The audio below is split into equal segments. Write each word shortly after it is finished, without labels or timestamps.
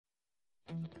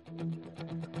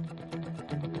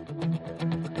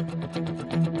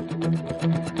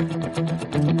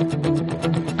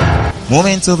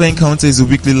Moments of Encounter is a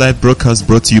weekly live broadcast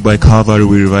brought to you by Calvary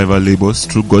Revival Labels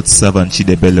through God's servant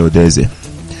Chidebele Odeze.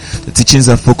 The teachings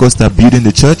are focused at building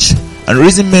the church and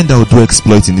raising men that will do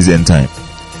exploit in this end time.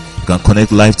 You can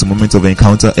connect live to Moments of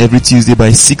Encounter every Tuesday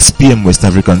by 6 p.m. West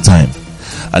African time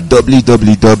at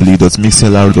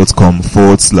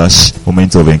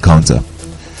www.mixlr.com/Moments of Encounter.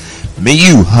 May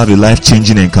you have a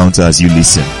life-changing encounter as you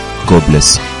listen. God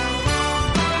bless you.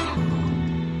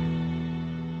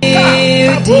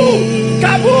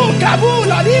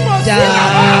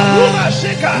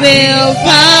 Will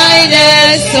find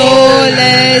us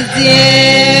soulless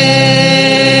dear.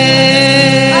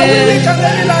 We can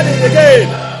really learn it again.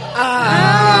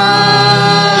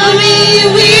 We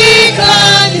weak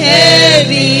and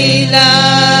heavy laden,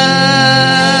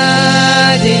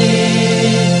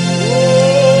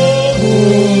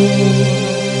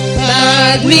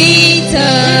 but we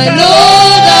turn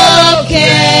load of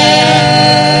care.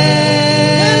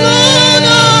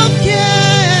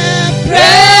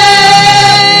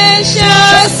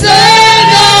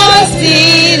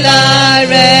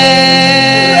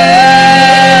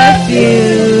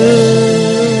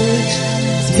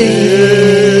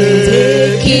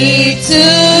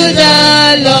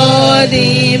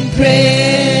 In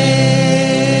prayer,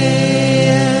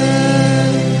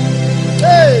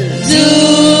 do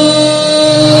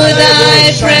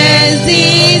thy friends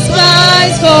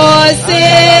despise forsake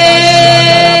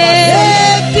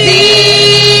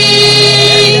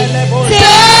thee?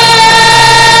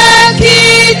 Take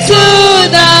it to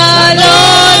the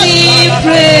Lord in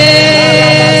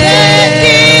prayer. Take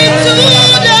it to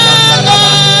the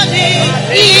Lord in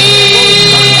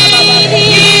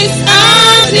His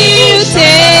arms you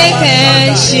take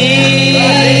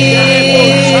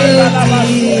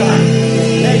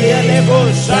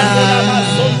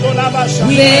and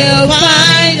we'll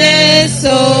find a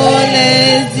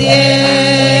soulless dear.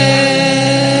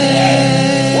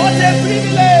 What a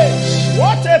privilege!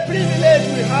 What a privilege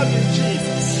we have in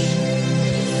Jesus.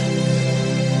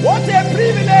 What a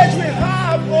privilege we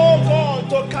have, oh God,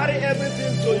 to carry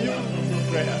everything to you in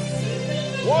prayer.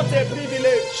 What a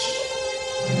privilege.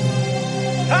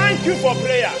 Thank you for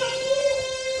prayer.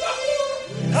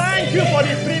 Thank you for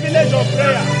the privilege of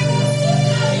prayer.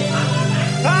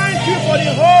 Thank you for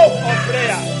the hope of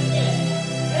prayer.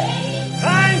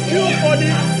 Thank you for the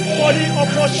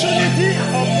opportunity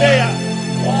of prayer.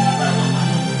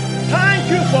 Thank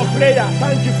you for prayer.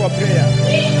 Thank you for prayer.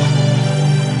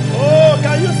 Oh,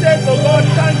 can you say to God,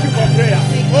 thank you for prayer?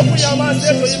 Open your mouth and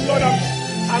say to him, Lord,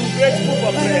 I'm grateful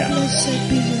for prayer.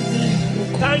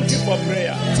 Thank you for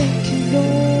prayer. Thank you,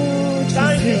 Lord.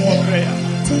 Thank you for prayer.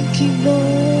 Thank you,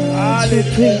 Lord, for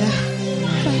prayer.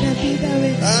 Father, be thou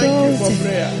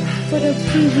exalted for the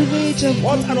privilege of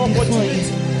what an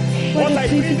opportunity. For the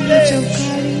privilege of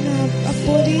carrying our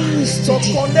bodies to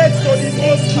connect to the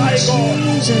Most High God.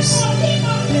 Jesus,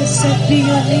 blessed be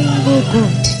your name, O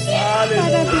God.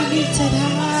 Father, be lifted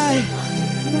high.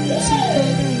 Mighty Father,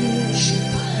 we worship.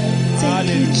 Thank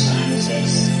you,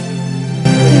 Jesus.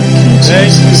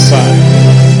 Thank you, Father.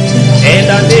 In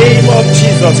the name of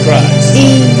Jesus Christ.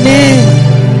 Amen.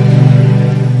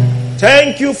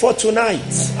 Thank you for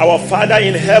tonight, our Father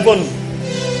in heaven.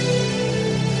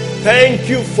 Thank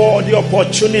you for the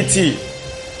opportunity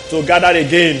to gather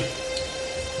again.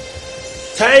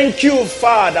 Thank you,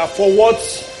 Father, for what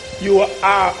you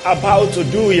are about to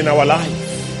do in our life.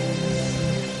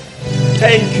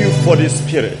 Thank you for the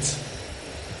Spirit.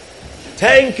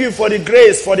 Thank you for the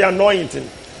grace, for the anointing.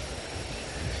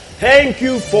 Thank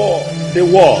you for the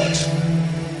word.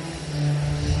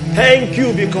 Thank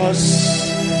you because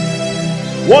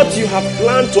what you have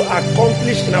planned to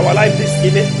accomplish in our life this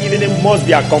evening must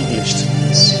be accomplished.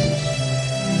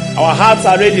 Our hearts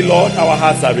are ready, Lord. Our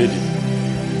hearts are ready.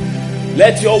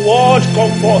 Let your word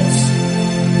come forth.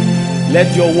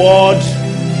 Let your word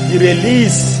be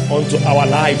released unto our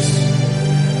lives.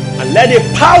 And let the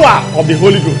power of the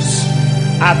Holy Ghost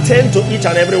attend to each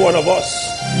and every one of us,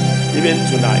 even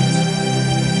tonight.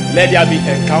 Let there be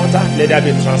encounter. Let there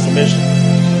be transformation.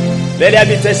 Let there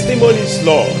be testimonies,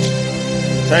 Lord.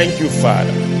 Thank you,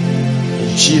 Father.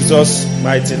 In Jesus'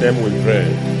 mighty name we pray.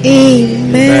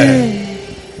 Amen.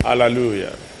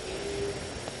 Hallelujah.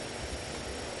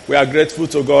 We are grateful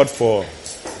to God for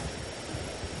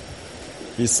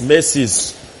His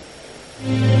mercies,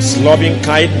 His loving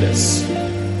kindness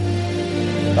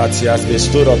that He has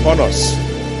bestowed upon us.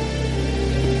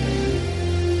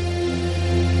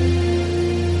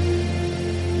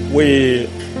 We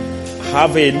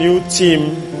have a new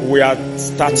theme we are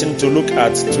starting to look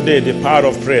at today, the power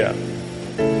of prayer.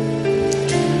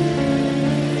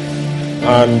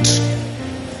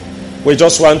 And we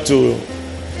just want to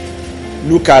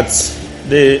look at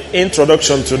the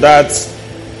introduction to that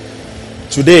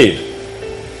today.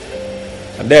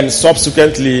 And then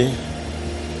subsequently,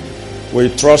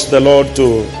 we trust the Lord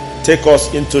to take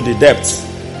us into the depths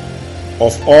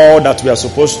of all that we are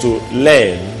supposed to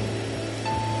learn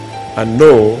and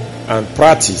know and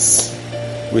practice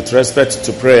with respect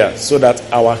to prayer, so that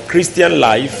our Christian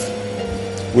life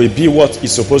will be what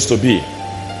it's supposed to be.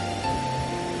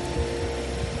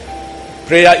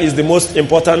 Prayer is the most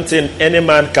important thing any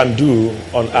man can do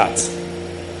on earth.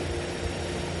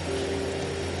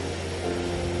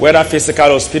 Whether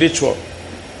physical or spiritual,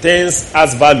 things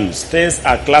as values, things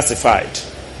are classified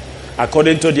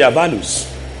according to their values.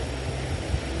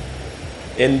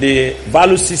 In the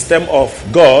value system of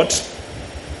God,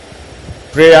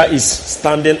 prayer is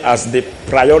standing as the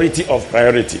priority of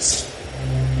priorities.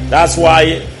 That's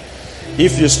why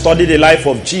if you study the life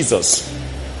of Jesus,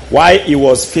 while he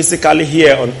was physically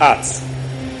here on earth,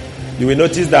 you will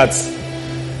notice that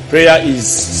prayer is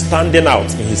standing out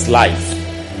in his life.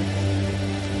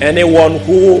 Anyone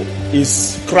who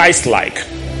is Christ-like,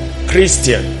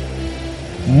 Christian,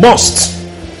 must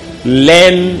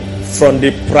learn from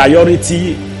the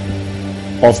priority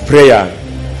of prayer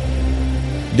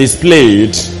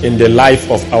displayed in the life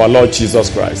of our Lord Jesus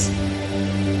Christ.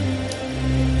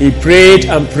 He prayed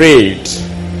and prayed.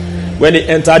 When he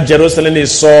entered Jerusalem, he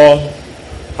saw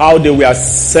how they were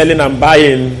selling and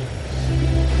buying.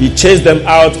 He chased them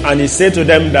out and he said to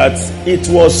them that it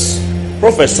was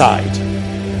prophesied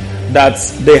that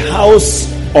the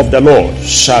house of the Lord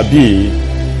shall be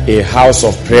a house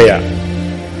of prayer.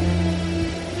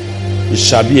 It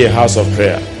shall be a house of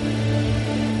prayer.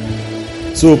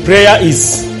 So prayer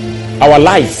is our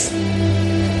life.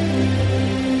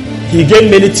 He gave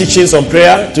many teachings on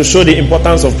prayer to show the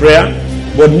importance of prayer.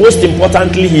 But most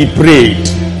importantly, he prayed.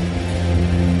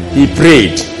 He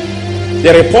prayed.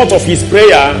 The report of his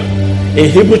prayer in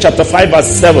Hebrews chapter 5 verse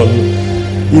 7,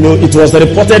 it was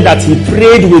reported that he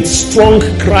prayed with strong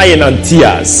crying and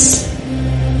tears.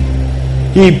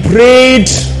 He prayed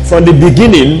from the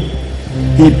beginning.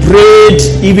 He prayed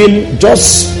even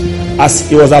just as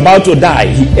he was about to die.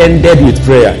 He ended with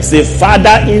prayer. He said,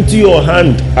 Father, into your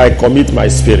hand I commit my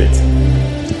spirit.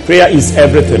 Prayer is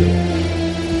everything.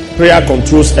 Prayer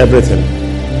controls everything.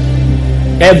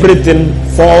 Everything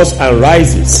falls and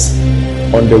rises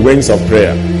on the wings of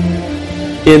prayer.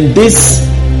 In this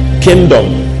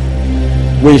kingdom,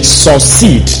 we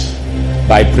succeed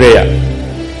by prayer.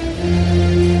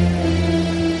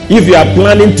 If you are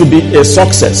planning to be a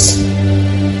success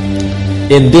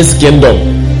in this kingdom,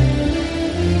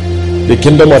 the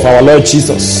kingdom of our Lord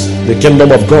Jesus, the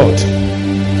kingdom of God,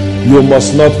 you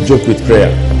must not joke with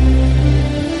prayer.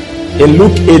 In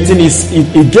Luke 18,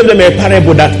 he gave them a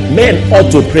parable that men ought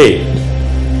to pray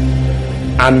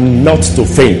and not to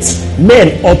faint.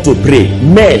 Men ought to pray.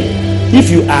 Men, if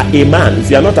you are a man,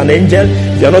 if you are not an angel,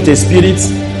 if you are not a spirit,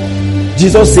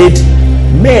 Jesus said,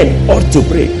 men ought to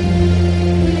pray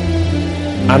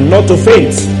and not to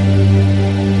faint.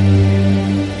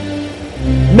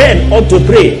 Men ought to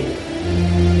pray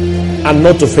and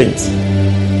not to faint.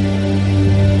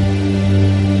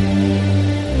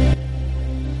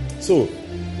 So,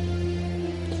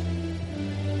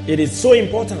 it is so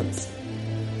important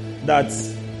that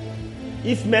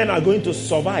if men are going to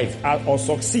survive or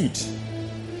succeed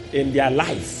in their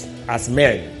life as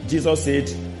men, Jesus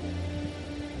said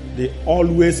they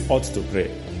always ought to pray.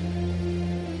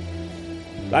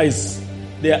 That is,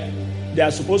 they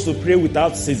are supposed to pray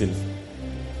without ceasing.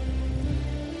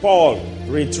 Paul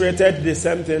reiterated the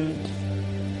same thing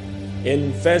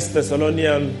in 1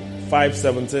 Thessalonians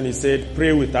 5:17. He said,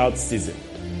 pray without ceasing.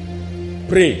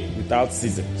 Pray without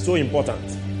ceasing. So important.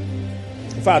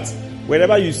 In fact,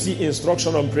 wherever you see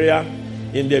instruction on prayer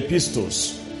in the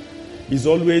epistles, is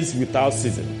always without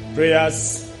ceasing.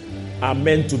 Prayers are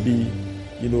meant to be,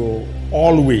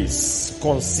 always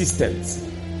consistent,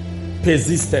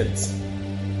 persistent,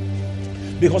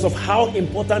 because of how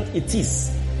important it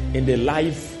is in the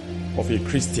life of a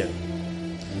Christian.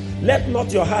 Let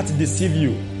not your heart deceive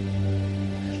you.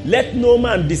 Let no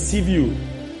man deceive you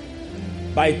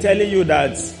by telling you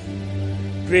that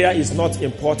prayer is not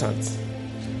important,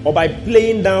 or by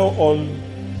playing down on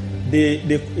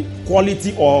the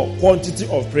quality or quantity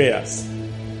of prayers.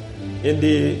 In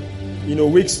the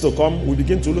weeks to come, we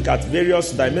begin to look at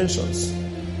various dimensions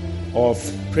of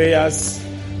prayers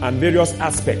and various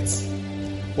aspects.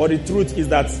 But the truth is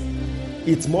that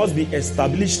it must be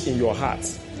established in your heart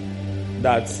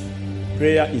that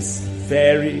prayer is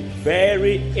very,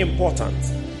 very important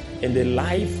in the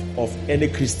life of any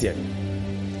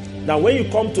Christian. Now, when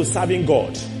you come to serving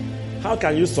God, how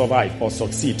can you survive or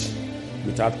succeed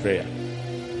without prayer?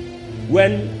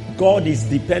 When God is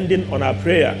depending on our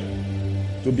prayer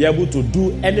to be able to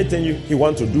do anything He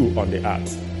wants to do on the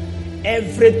earth.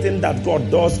 Everything that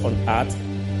God does on earth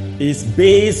is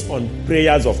based on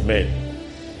prayers of men.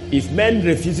 If man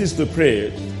refuses to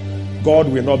pray,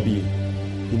 God will not be,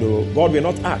 God will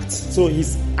not act. So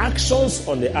His actions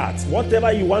on the earth,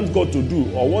 whatever you want God to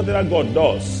do, or whatever God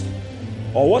does,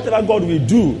 or whatever God will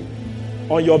do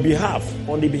on your behalf,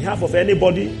 on the behalf of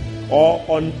anybody or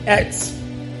on earth,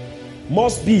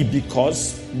 must be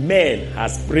because man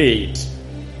has prayed.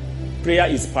 Prayer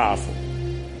is powerful.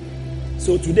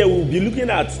 So today we'll be looking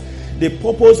at the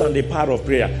purpose and the power of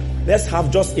prayer. Let's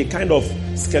have just a kind of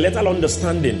skeletal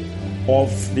understanding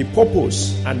of the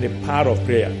purpose and the power of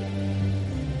prayer.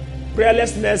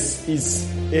 Prayerlessness is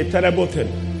a terrible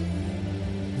thing.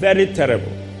 Very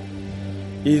terrible.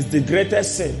 It's the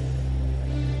greatest sin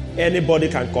anybody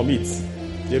can commit.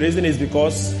 The reason is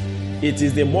because it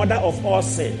is the mother of all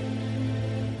sin.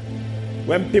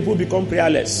 When people become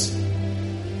prayerless,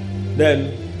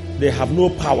 then they have no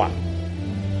power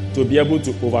to be able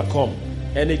to overcome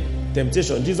any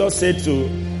temptation. Jesus said to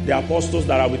the apostles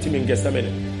that are with Him in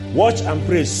Gethsemane, watch and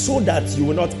pray so that you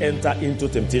will not enter into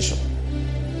temptation.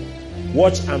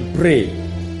 Watch and pray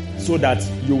so that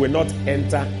you will not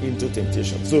enter into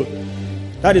temptation. So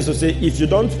that is to say, if you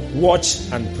don't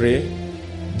watch and pray,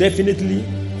 definitely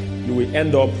you will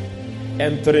end up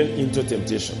entering into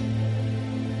temptation.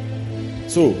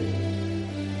 So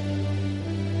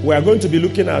we are going to be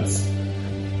looking at,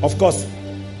 of course,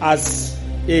 as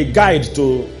a guide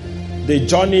to the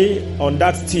journey on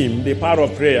that theme, the power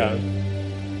of prayer,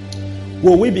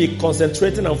 will we be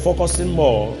concentrating and focusing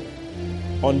more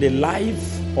on the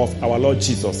life of our Lord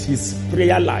Jesus, His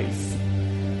prayer life,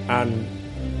 and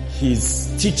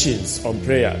His teachings on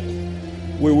prayer.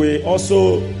 We will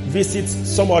also visit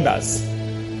some others,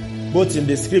 both in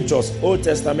the scriptures, Old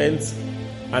Testament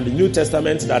and the New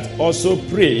Testament, that also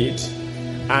prayed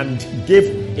and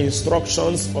gave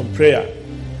instructions on prayer.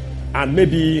 And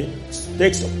maybe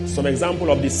take some example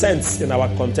of the saints in our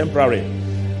contemporary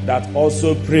that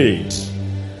also prayed,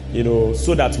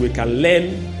 so that we can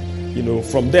learn,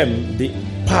 from them the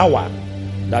power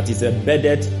that is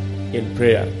embedded in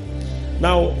prayer.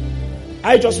 Now,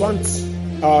 I just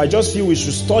feel we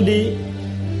should study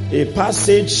a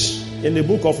passage in the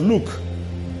book of Luke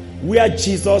where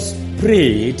Jesus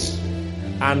prayed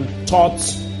and taught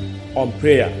on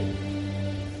prayer.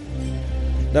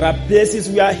 There are places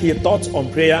where He taught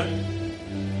on prayer,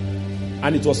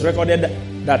 and it was recorded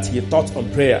that He taught on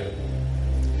prayer.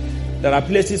 There are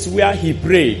places where He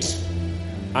prayed,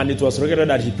 and it was recorded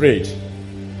that He prayed.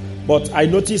 But I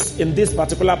noticed in this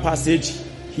particular passage,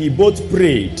 He both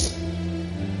prayed.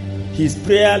 His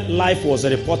prayer life was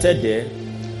reported there,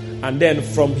 and then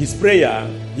from His prayer,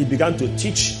 He began to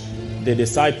teach the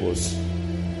disciples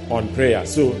on prayer.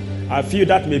 So I feel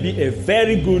that may be a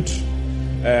very good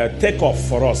takeoff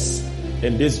for us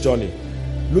in this journey.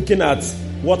 Looking at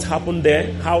what happened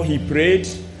there, how He prayed,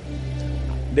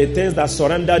 the things that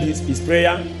surrendered his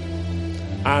prayer,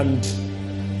 and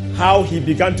how He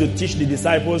began to teach the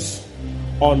disciples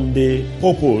on the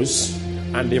purpose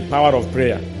and the power of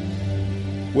prayer.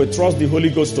 We trust the Holy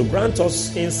Ghost to grant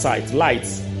us insight, light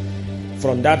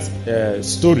from that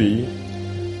story,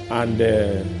 and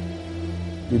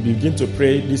we begin to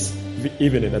pray this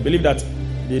evening. I believe that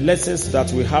the lessons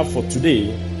that we have for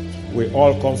today will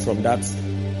all come from that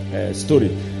story.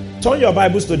 Turn your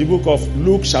Bibles to the book of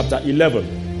Luke chapter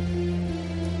 11.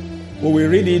 We will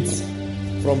read it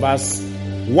from verse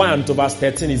 1 to verse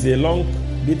 13. It's a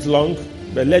bit long,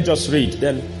 but let's just read.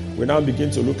 Then we now begin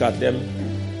to look at them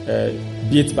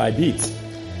bit by bit.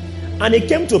 And it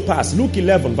came to pass, Luke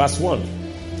 11 verse 1,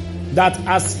 that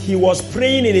as He was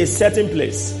praying in a certain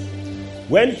place,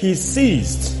 when He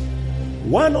ceased,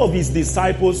 one of His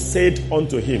disciples said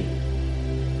unto Him,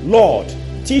 Lord,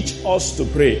 teach us to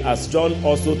pray, as John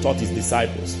also taught his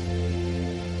disciples.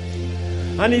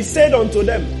 And He said unto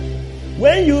them,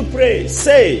 when you pray,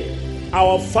 say,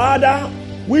 Our Father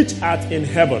which art in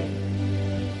heaven,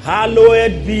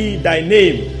 hallowed be thy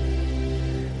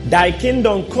name. Thy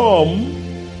kingdom come,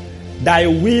 thy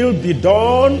will be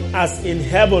done as in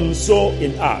heaven, so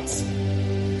in earth.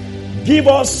 Give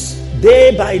us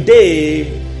day by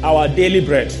day our daily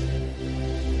bread,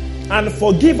 and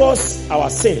forgive us our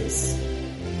sins,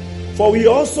 for we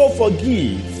also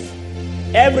forgive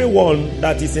everyone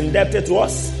that is indebted to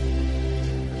us.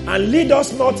 And lead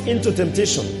us not into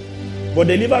temptation, but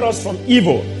deliver us from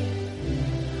evil.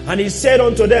 And he said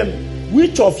unto them,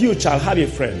 which of you shall have a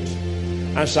friend,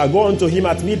 and shall go unto him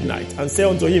at midnight, and say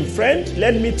unto him, friend,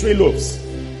 lend me 3 loaves?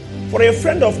 For a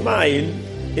friend of mine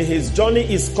in his journey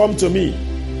is come to me,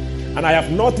 and I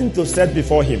have nothing to set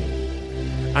before him.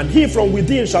 And he from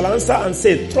within shall answer and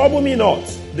say, trouble me not,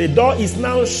 the door is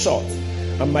now shut,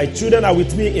 and my children are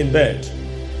with me in bed.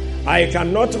 I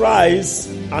cannot rise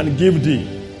and give thee.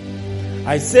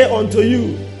 I say unto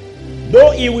you,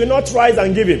 though he will not rise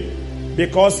and give him,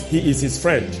 because he is his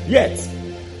friend, yet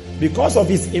because of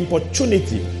his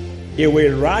importunity, he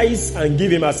will rise and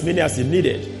give him as many as he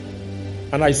needed.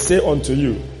 And I say unto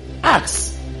you,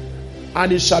 ask,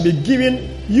 and it shall be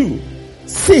given you.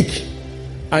 Seek,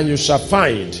 and you shall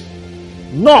find.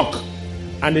 Knock,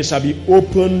 and it shall be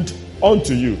opened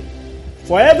unto you.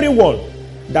 For everyone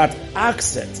that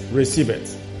asketh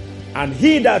receiveth, and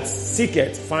he that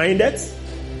seeketh findeth,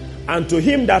 and to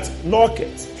him that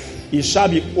knocketh it shall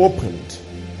be opened.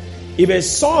 If a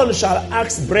son shall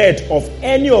ask bread of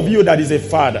any of you that is a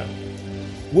father,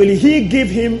 will he give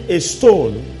him a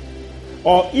stone?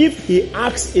 Or if he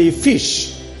asks a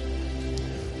fish,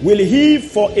 will he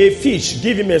for a fish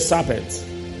give him a serpent?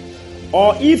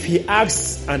 Or if he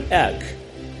asks an egg,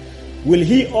 will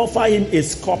he offer him a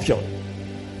scorpion?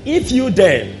 If you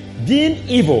then, being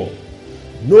evil,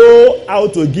 know how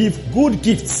to give good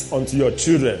gifts unto your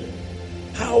children,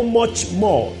 how much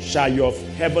more shall your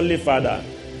heavenly Father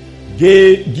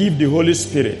give the Holy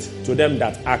Spirit to them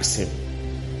that ask him?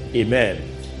 Amen.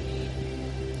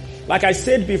 Like I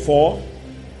said before,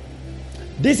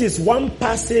 this is one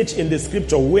passage in the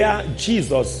scripture where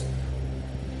Jesus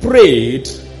prayed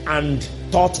and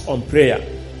taught on prayer.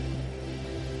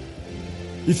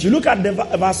 If you look at the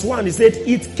verse 1, he said,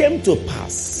 it came to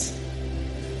pass.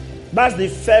 That's the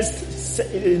first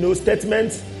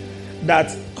statement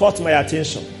that caught my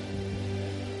attention.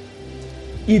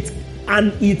 It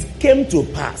came to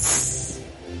pass.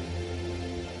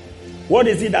 What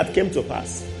is it that came to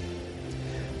pass?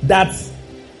 That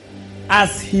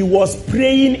as he was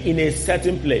praying in a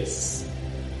certain place,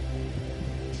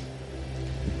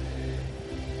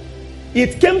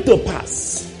 it came to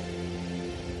pass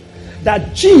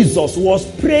that Jesus was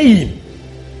praying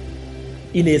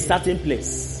in a certain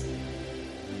place.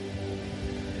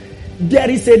 There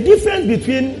is a difference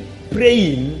between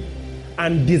praying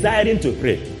and desiring to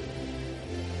pray.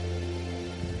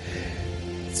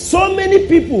 So many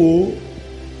people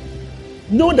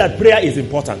know that prayer is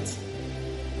important.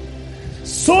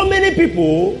 So many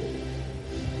people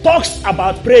talks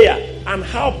about prayer and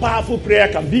how powerful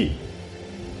prayer can be.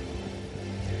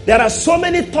 There are so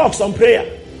many talks on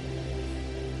prayer.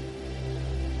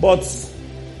 But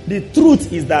the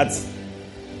truth is that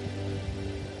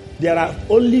there are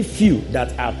only few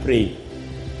that are praying.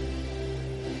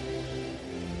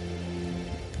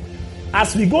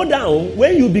 As we go down,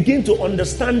 when you begin to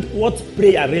understand what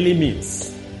prayer really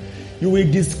means, you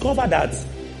will discover that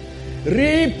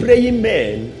real praying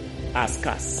men are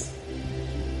scarce.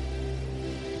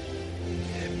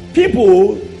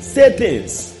 People say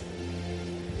things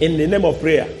in the name of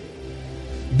prayer,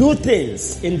 do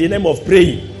things in the name of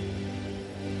praying,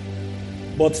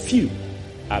 but few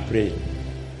are praying.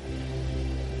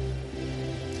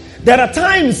 There are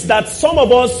times that some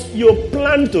of us, you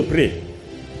plan to pray,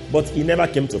 but it never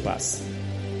came to pass.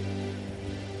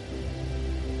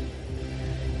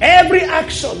 Every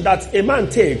action that a man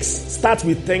takes starts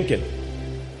with thinking.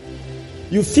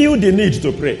 You feel the need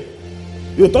to pray.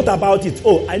 You thought about it.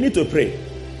 Oh, I need to pray.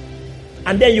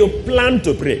 And then you plan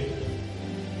to pray.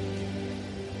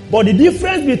 But the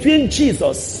difference between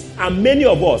Jesus and many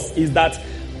of us is that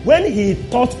when he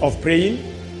thought of praying,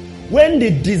 when the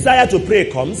desire to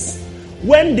pray comes,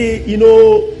 when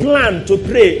the plan to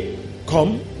pray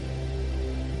come,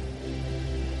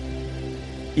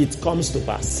 it comes to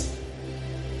pass.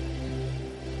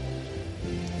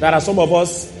 There are some of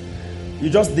us, you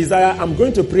just desire, I'm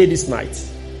going to pray this night.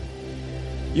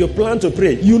 You plan to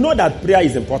pray. You know that prayer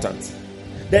is important.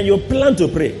 Then you plan to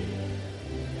pray.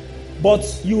 But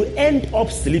you end up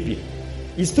sleeping.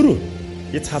 It's true.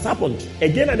 It has happened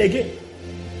again and again.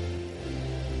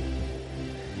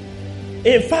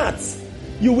 In fact,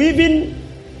 you even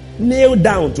kneel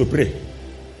down to pray.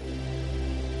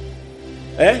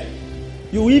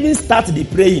 You even start the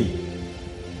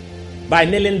praying by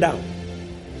kneeling down.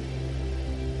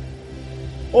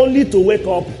 Only to wake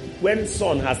up when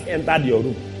sun has entered your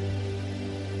room.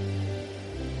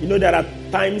 You know, there are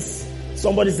times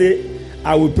somebody say,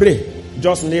 I will pray,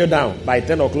 just kneel down by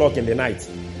 10 o'clock in the night.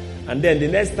 And then the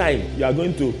next time you are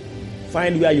going to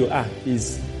find where you are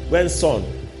is when sun,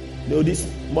 this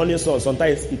morning sun,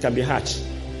 sometimes it can be harsh.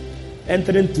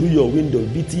 entering through your window,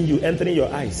 beating you, entering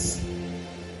your eyes.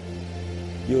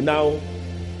 You now,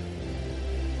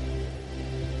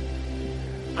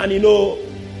 and you know,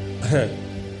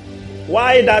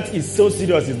 why that is so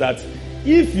serious is that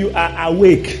if you are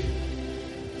awake,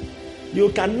 you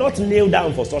cannot kneel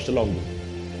down for such long.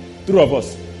 True of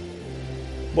us.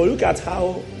 But look at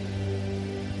how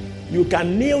you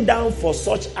can kneel down for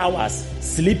such hours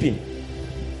sleeping,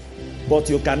 but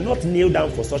you cannot kneel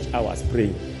down for such hours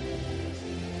praying.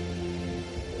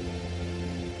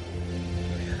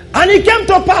 And it came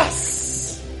to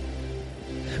pass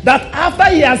that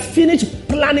after he has finished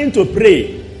planning to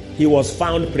pray, he was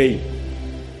found praying.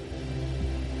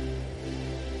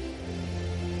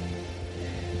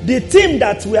 The theme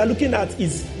that we are looking at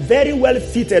is very well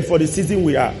fitted for the season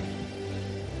we are.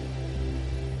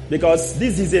 Because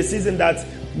this is a season that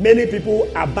many people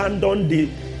abandon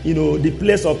the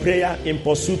place of prayer in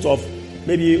pursuit of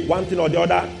maybe one thing or the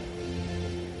other.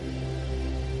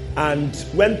 And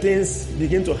when things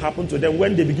begin to happen to them,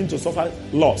 when they begin to suffer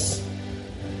loss,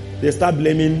 they start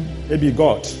blaming maybe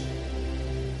God.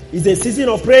 It's a season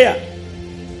of prayer.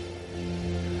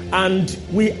 And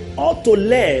we ought to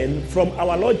learn from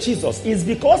our Lord Jesus. It's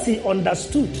because he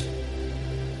understood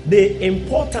the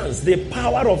importance, the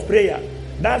power of prayer.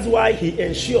 That's why he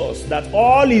ensures that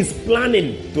all his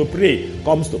planning to pray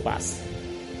comes to pass.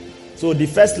 So the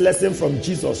first lesson from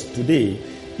Jesus today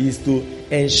is to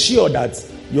ensure that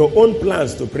your own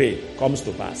plans to pray comes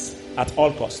to pass at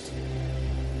all cost.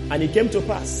 And it came to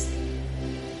pass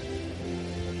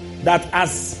that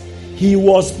as he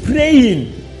was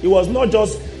praying, he was not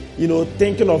just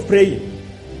thinking of praying.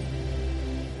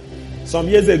 Some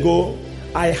years ago,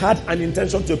 I had an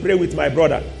intention to pray with my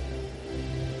brother.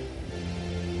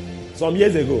 Some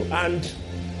years ago. And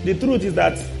the truth is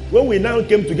that when we now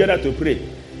came together to pray,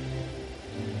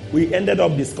 we ended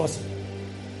up discussing.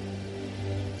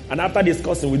 And after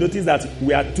discussing, we noticed that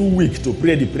we are too weak to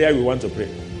pray the prayer we want to pray.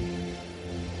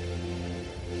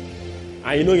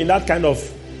 And in that kind of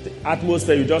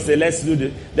atmosphere, you just say,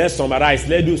 let's summarize,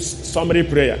 let's do summary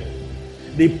prayer.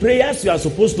 The prayers you are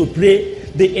supposed to pray,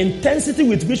 the intensity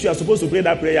with which you are supposed to pray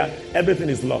that prayer, everything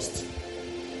is lost.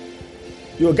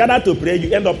 You gather to pray,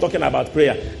 you end up talking about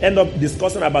prayer, end up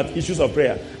discussing about issues of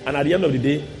prayer, and at the end of the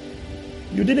day,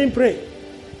 you didn't pray.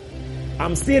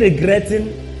 I'm still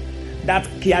regretting that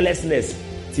carelessness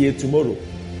till tomorrow.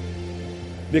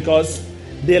 Because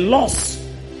the loss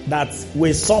that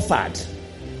we suffered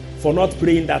for not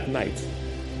praying that night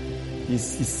is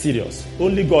serious.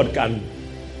 Only God can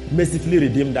mercifully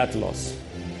redeem that loss.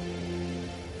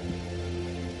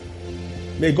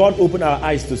 May God open our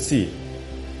eyes to see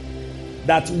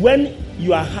that when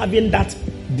you are having that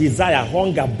desire,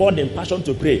 hunger, burden, passion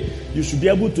to pray, you should be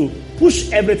able to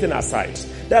push everything aside.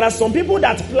 There are some people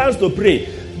that plans to pray.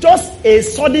 Just a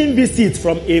sudden visit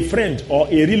from a friend or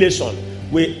a relation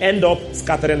will end up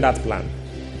scattering that plan.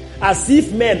 As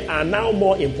if men are now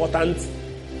more important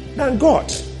than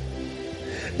God.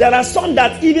 There are some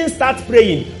that even start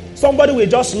praying. Somebody will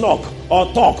just knock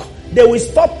or talk. They will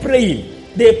stop praying.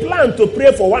 They plan to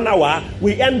pray for 1 hour.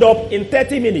 We end up in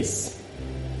 30 minutes.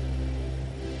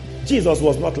 Jesus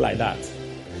was not like that.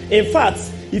 In fact,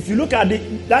 if you look at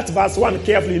that verse 1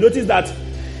 carefully, you notice that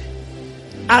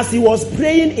as he was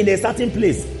praying in a certain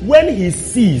place, when he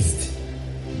ceased,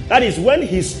 that is, when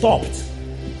he stopped,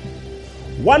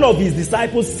 one of his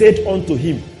disciples said unto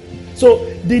him. So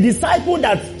the disciple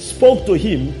that spoke to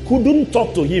him couldn't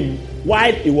talk to him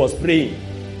while he was praying.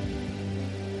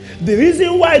 The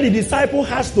reason why the disciple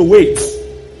has to wait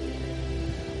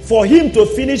for him to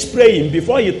finish praying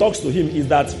before he talks to him is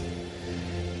that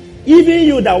even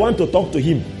you that want to talk to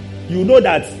him, you know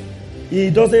that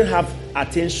he doesn't have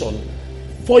attention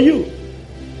for you.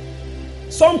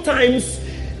 Sometimes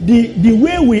the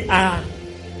way we are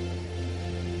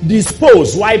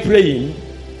disposed while praying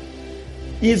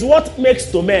is what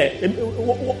makes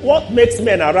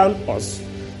men around us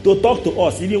to talk to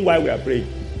us even while we are praying.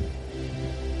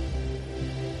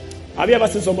 Have you ever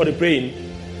seen somebody praying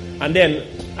and then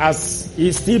as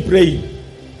he's still praying,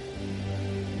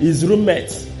 his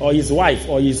roommate or his wife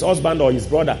or his husband or his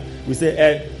brother will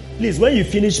say, please, when you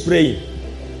finish praying,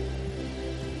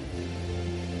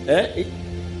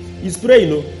 he's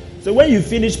praying. So when you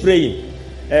finish praying,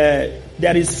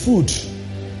 there is food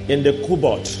in the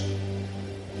cupboard.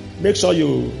 Make sure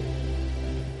you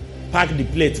pack the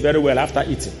plate very well after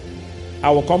eating.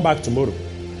 I will come back tomorrow.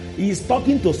 He is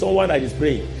talking to someone that is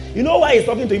praying. You know why he's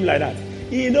talking to him like that?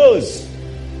 He knows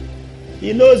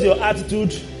your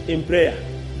attitude in prayer.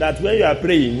 That when you are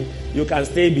praying, you can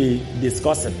still be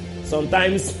discussing.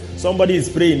 Sometimes somebody is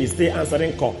praying, he's still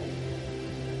answering call.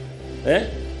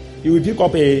 You will pick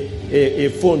up a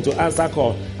phone to answer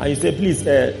call, and you say, please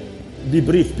be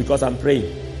brief because I'm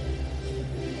praying.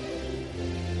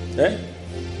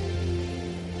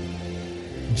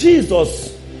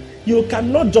 Jesus, you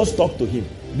cannot just talk to him,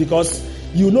 because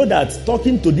you know that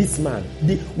talking to this man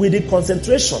with the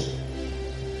concentration,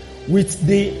 with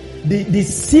the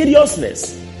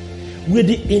seriousness, with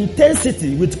the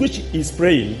intensity with which he's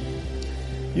praying,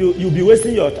 you'll be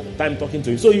wasting your time talking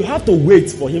to him. So you have to wait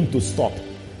for him to stop.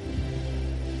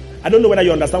 I don't know whether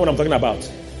you understand what I'm talking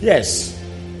about. Yes.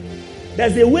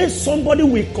 There's a way somebody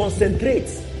will concentrate.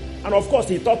 And of course,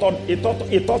 he thought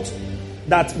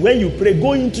that when you pray,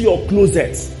 go into your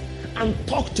closet and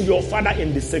talk to your Father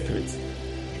in the secret.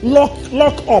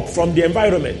 Lock up from the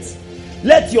environment.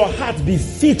 Let your heart be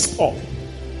fixed up.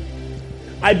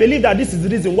 I believe that this is the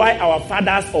reason why our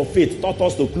fathers of faith taught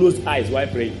us to close eyes while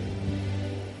praying.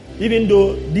 Even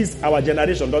though our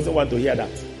generation doesn't want to hear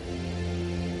that.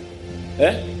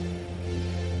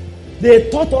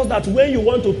 They taught us that when you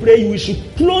want to pray, you should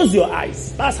close your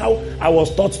eyes. That's how I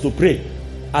was taught to pray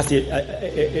as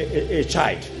a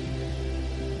child.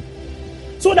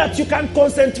 So that you can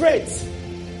concentrate.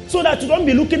 So that you don't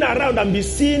be looking around and be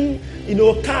seeing,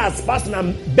 cars passing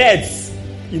and birds,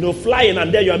 flying,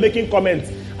 and then you are making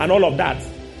comments and all of that.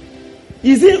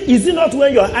 Is it not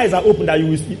when your eyes are open that you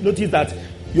will notice that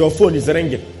your phone is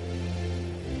ringing?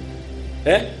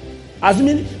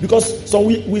 Assuming, because some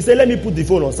we say, let me put the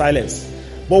phone on silence.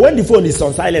 But when the phone is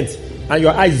on silent and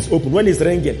your eyes is open, when it's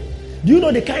ringing, do you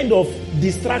know the kind of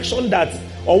distraction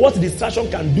or what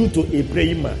distraction can do to a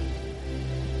praying man?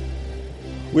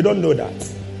 We don't know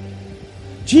that.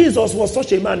 Jesus was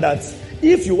such a man that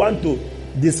if you want to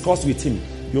discuss with him,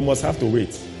 you must have to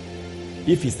wait.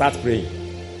 If he starts praying,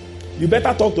 you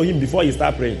better talk to him before he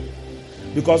starts praying.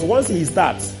 Because once he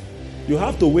starts, you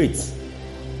have to wait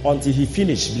until he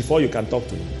finishes before you can talk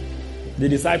to him. The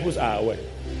disciples are aware.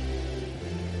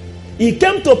 It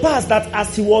came to pass that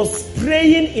as he was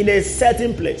praying in a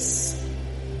certain place,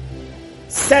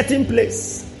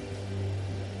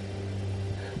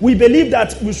 we believe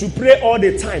that we should pray all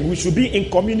the time. We should be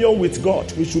in communion with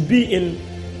God. We should be in,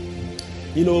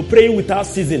 praying without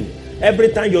ceasing.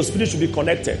 Every time your spirit should be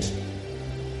connected.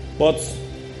 But,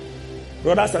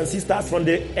 brothers and sisters, from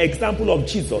the example of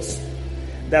Jesus,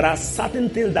 there are certain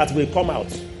things that will come out.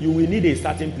 You will need a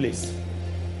certain place.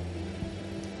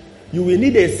 You will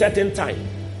need a certain time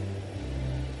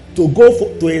to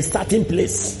go to a certain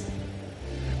place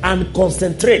and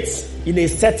concentrate in a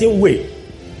certain way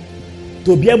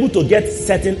to be able to get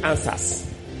certain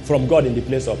answers from God in the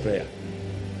place of prayer.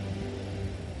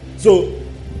 So,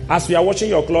 as you are watching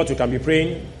your clock, you can be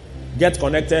praying. Get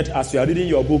connected. As you are reading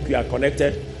your book, you are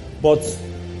connected. But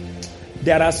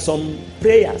there are some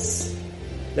prayers.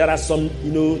 There are some,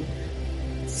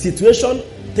 situation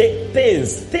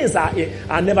things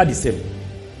are never the same.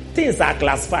 Things are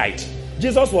classified.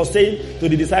 Jesus was saying to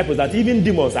the disciples that even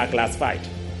demons are classified.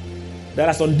 There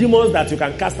are some demons that you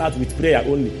can cast out with prayer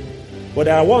only. But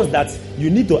there are ones that you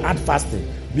need to add fasting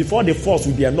before the force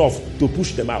will be enough to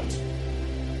push them out.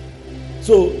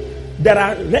 So there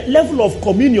are level of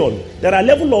communion. There are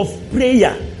level of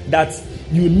prayer that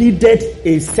you needed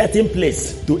a certain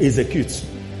place to execute.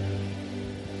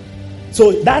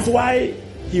 So that's why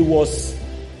he was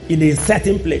in a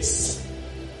certain place.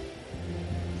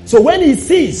 So when he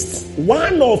ceased,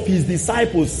 one of his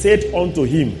disciples said unto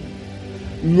him,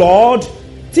 Lord,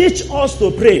 teach us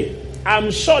to pray.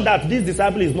 I'm sure that this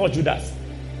disciple is not Judas.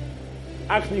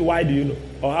 Ask me, why do you know?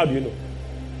 Or how do you know?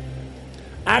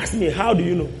 Ask me, how do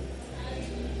you know?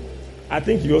 I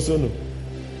think you also know.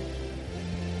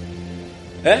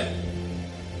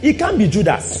 It can't be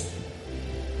Judas.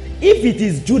 If it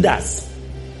is Judas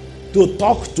to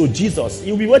talk to Jesus,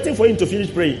 he'll be waiting for him to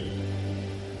finish praying.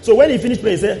 So when he finished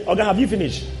praying, he said, okay, have you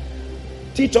finished?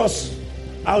 Teach us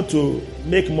how to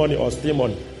make money or steal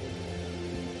money.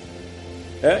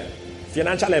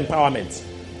 Financial empowerment.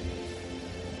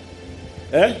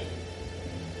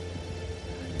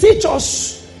 Teach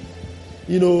us,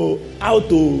 how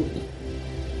to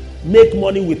make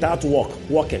money without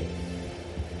working.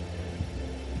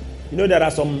 There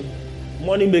are some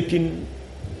money-making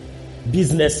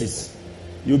businesses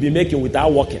you'll be making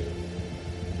without working.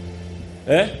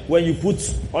 When you put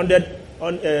 100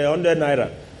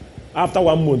 naira, after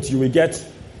 1 month you will get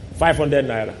 500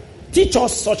 naira. Teach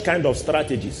us such kind of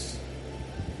strategies.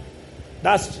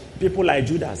 That's people like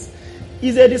Judas.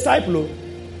 He's a disciple.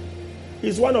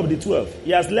 He's one of the 12.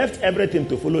 He has left everything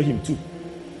to follow him too.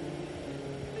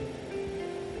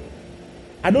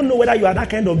 I don't know whether you are that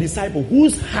kind of disciple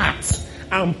whose heart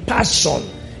and passion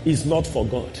is not for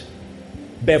God,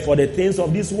 but for the things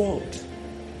of this world.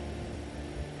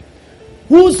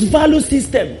 whose value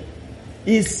system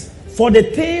is for the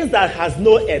things that has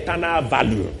no eternal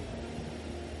value.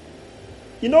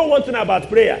 You know one thing about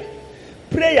prayer?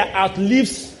 Prayer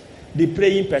outlives the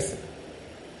praying person.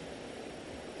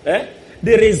 The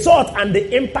result and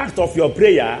the impact of your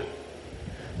prayer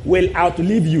will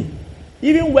outlive you.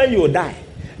 Even when you die,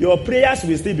 your prayers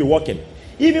will still be working.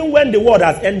 Even when the world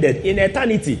has ended, in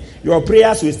eternity, your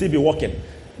prayers will still be working.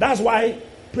 That's why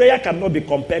prayer cannot be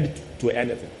compared to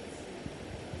anything.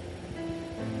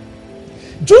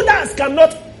 Judas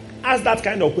cannot ask that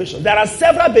kind of question. There are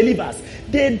several believers,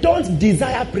 they don't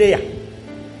desire prayer.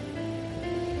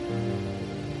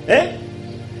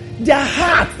 Their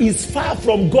heart is far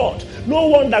from God. No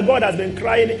wonder God has been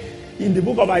crying in the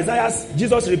book of Isaiah.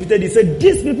 Jesus repeated, he said,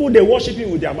 these people, they worship him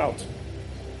with their mouth.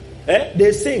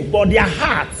 They sing, but their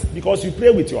heart, because you pray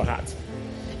with your heart,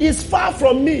 is far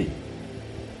from me.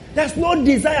 There's no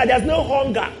desire, there's no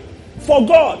hunger for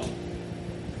God.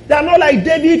 They are not like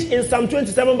David in Psalm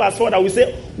 27 verse 4 that we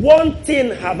say, one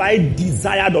thing have I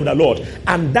desired of the Lord,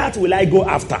 and that will I go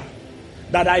after,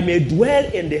 that I may dwell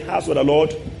in the house of the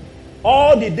Lord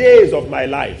all the days of my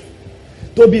life,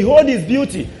 to behold his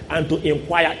beauty and to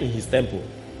inquire in his temple.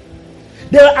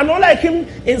 They are not like him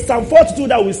in Psalm 42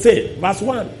 that we say, verse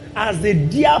 1, as the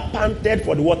deer panted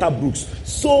for the water brooks,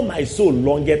 so my soul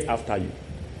longeth after you.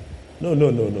 No.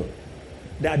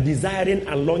 They are desiring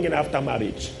and longing after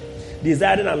marriage,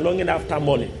 desiring and longing after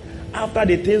money, after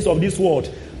the things of this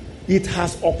world. It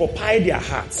has occupied their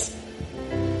hearts.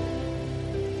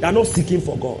 They are not seeking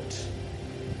for God.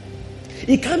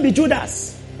 It can't be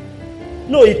Judas.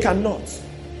 No, it cannot.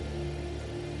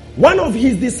 One of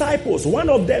his disciples, one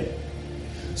of them,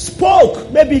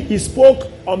 spoke. Maybe he spoke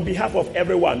on behalf of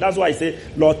everyone. That's why I say,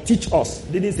 Lord, teach us.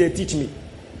 Didn't say teach me.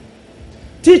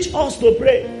 Teach us to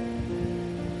pray.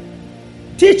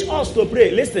 Teach us to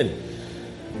pray. Listen,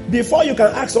 before you can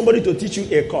ask somebody to teach you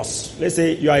a course, let's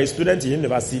say you are a student in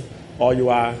university, or you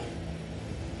are,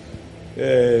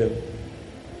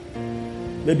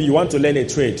 maybe you want to learn a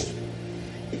trade.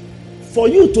 For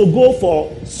you to go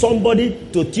for somebody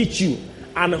to teach you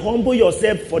and humble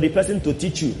yourself for the person to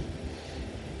teach you,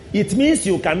 it means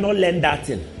you cannot learn that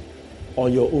thing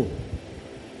on your own.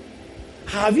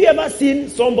 Have you ever seen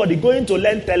somebody going to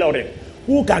learn tailoring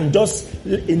who can just,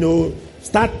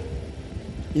 start,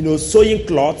 sewing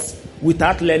clothes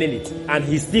without learning it, and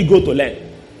he still go to learn?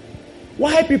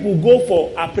 Why people go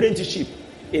for apprenticeship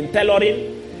in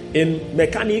tailoring, in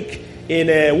mechanic,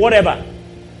 in whatever?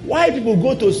 Why people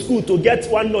go to school to get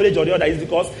one knowledge or the other is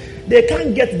because they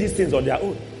can't get these things on their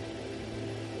own.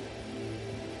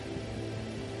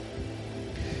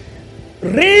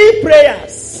 Real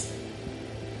prayers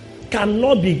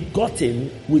cannot be gotten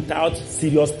without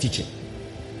serious teaching.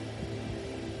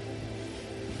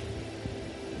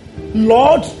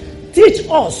 Lord, teach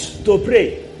us to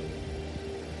pray.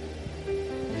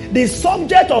 The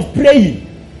subject of praying,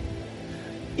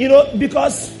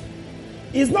 because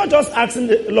it's not just asking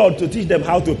the Lord to teach them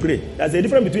how to pray. There's a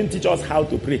difference between teach us how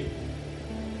to pray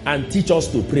and teach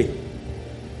us to pray.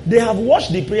 They have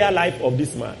watched the prayer life of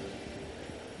this man,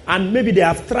 and maybe they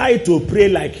have tried to pray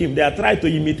like him. They have tried to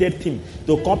imitate him,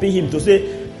 to copy him, to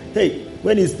say, hey,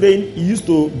 when he's praying, he used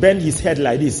to bend his head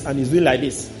like this, and he's doing like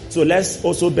this. So let's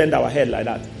also bend our head like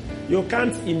that. You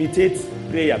can't imitate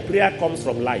prayer. Prayer comes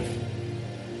from life.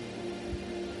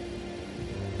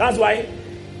 That's why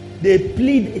they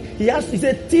plead. He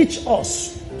said, teach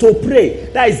us to pray.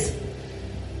 That is,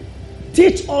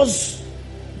 teach us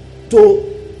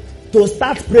to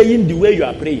start praying the way you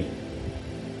are praying.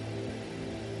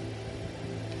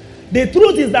 The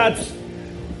truth is that,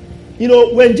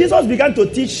 when Jesus began to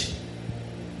teach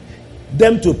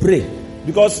them to pray,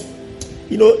 because,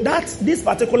 that this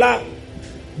particular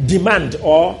demand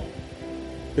or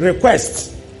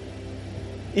request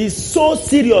is so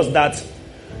serious that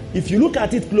if you look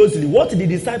at it closely, what the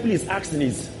disciple is asking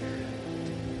is,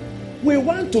 we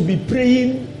want to be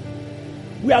praying.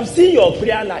 We have seen your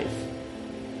prayer life.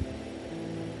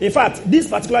 In fact, this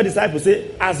particular disciple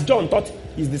say, as John taught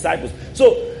his disciples.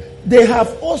 So they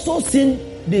have also seen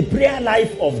the prayer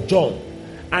life of John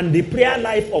and the prayer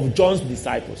life of John's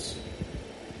disciples.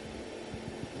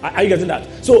 Are you getting that?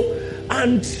 So,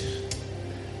 and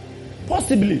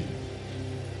possibly,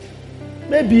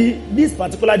 maybe this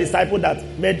particular disciple that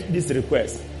made this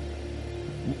request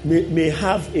may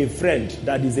have a friend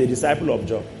that is a disciple of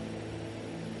John,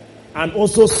 and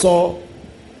also saw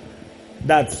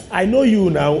that I know you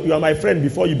now, you are my friend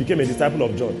before you became a disciple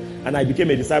of John, and I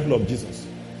became a disciple of Jesus.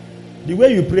 The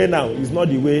way you pray now is not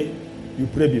the way you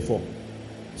pray before.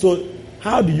 So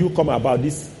how do you come about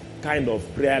this kind of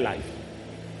prayer life?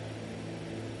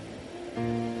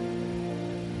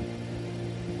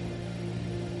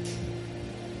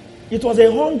 It was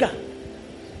a hunger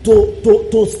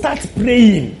to start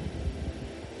praying.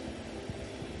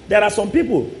 There are some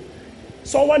people,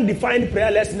 someone defined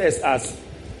prayerlessness as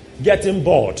getting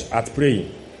bored at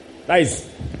praying. That is,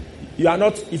 you are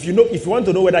not, if you want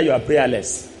to know whether you are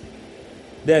prayerless,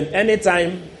 then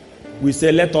anytime we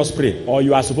say let us pray, or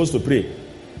you are supposed to pray,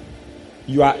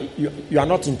 you are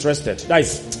not interested. That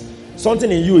is,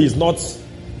 something in you is not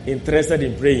interested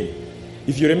in praying.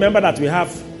 If you remember that we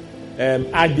have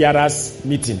Ag Bearers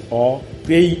meeting or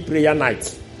prayer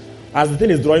night, as the thing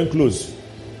is drawing close,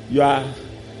 you are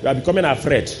becoming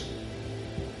afraid.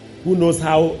 Who knows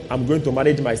how I'm going to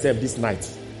manage myself this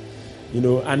night?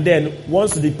 And then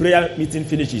once the prayer meeting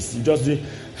finishes, you just do,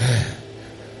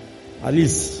 at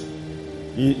least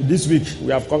this week,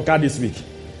 we have conquered this week.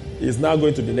 It's now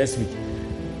going to the next week.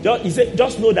 He said,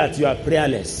 just know that you are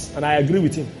prayerless. And I agree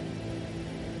with him.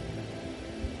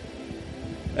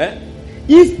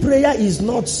 If prayer is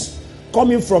not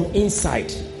coming from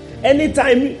inside,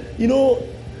 anytime,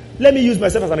 let me use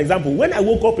myself as an example. When I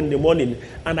woke up in the morning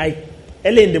and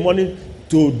early in the morning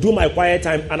to do my quiet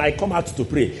time and I come out to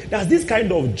pray, there's this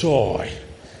kind of joy.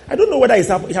 I don't know whether it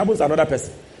happens to another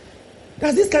person.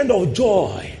 There's this kind of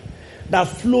joy that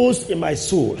flows in my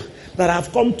soul, that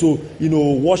I've come to,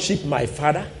 worship my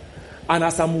Father. And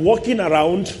as I'm walking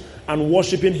around and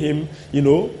worshiping Him,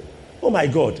 oh my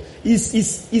God,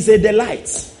 it's a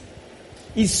delight.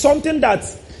 It's something that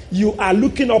you are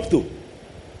looking up to.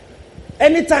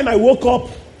 Anytime I woke up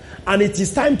and it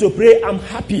is time to pray, I'm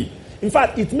happy. In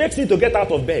fact, it makes me to get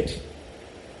out of bed.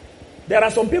 There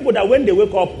are some people that when they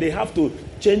wake up, they have to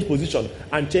change position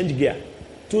and change gear.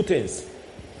 2 things.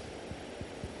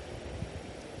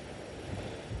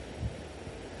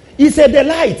 It's a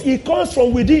delight. It comes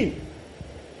from within.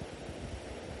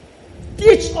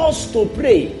 Teach us to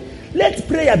pray. Let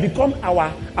prayer become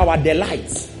our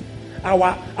delight,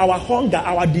 our hunger,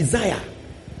 our desire.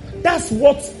 That's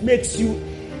what makes you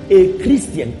a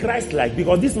Christian, Christ-like.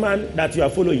 Because this man that you are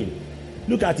following,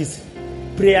 look at his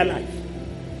prayer life.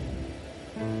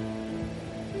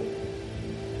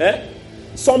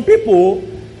 Some people,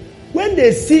 when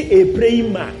they see a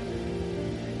praying man,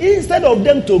 instead of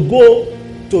them to go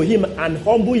to him and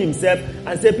humble himself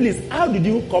and say, please, how did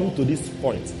you come to this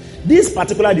point? This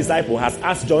particular disciple has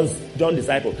asked John's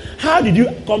disciple, how did you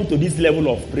come to this level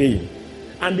of praying?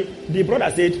 And the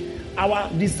brother said, our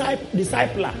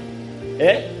discipler,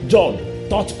 John,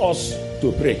 taught us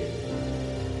to pray.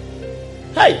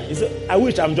 Hey, he said, I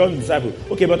wish I'm John's disciple.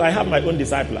 Okay, but I have my own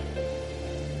discipler.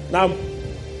 Now,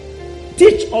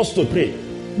 teach us to pray.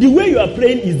 The way you are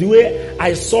praying is the way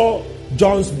I saw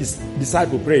John's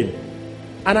disciple praying.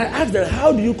 And I asked them,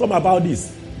 how do you come about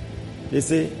this? They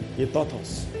say, he taught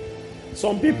us.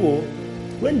 Some people,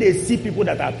 when they see people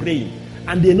that are praying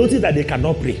and they notice that they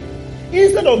cannot pray,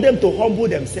 instead of them to humble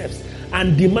themselves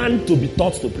and demand to be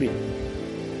taught to pray,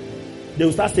 they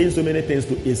will start saying so many things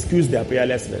to excuse their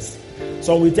prayerlessness.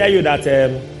 Some will tell you that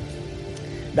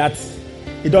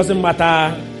it doesn't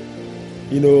matter,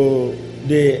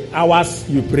 the hours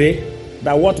you pray,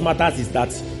 that what matters is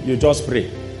that you just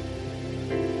pray.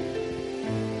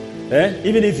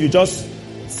 Even if you just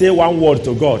say one word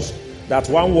to God, that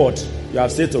one word you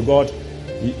have said to God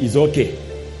is okay.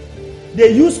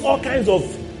 They use all kinds of,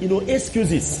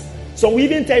 excuses. Some will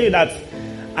even tell you that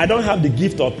I don't have the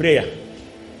gift of prayer.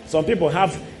 Some people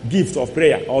have gift of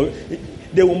prayer, or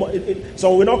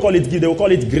some will not call it gift, they will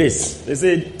call it grace. They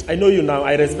say, I know you now,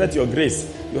 I respect your grace.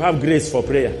 You have grace for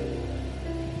prayer.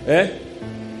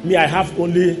 Me, I have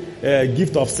only a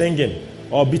gift of singing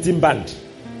or beating band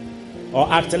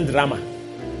or acting drama.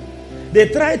 They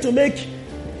try to make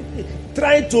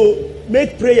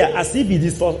prayer as if it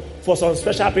is for some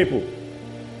special people.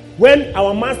 When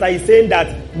our master is saying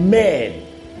that men,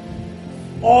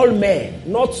 all men,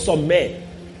 not some men.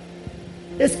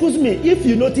 Excuse me, if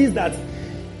you notice that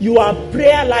your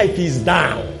prayer life is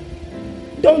down,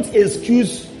 don't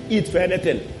excuse it for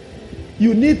anything.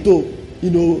 You need to,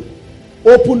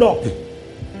 open up.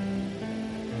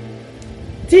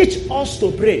 Teach us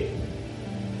to pray.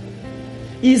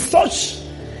 Is such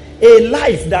a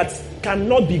life that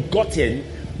cannot be gotten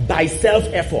by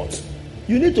self-effort.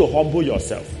 You need to humble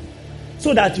yourself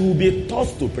so that you will be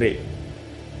taught to pray.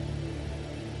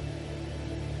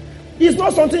 It's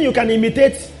not something you can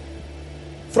imitate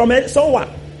from someone.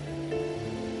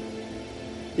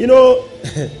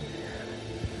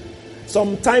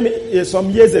 Some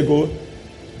years ago,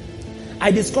 I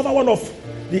discovered one of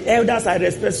the elders I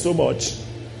respect so much.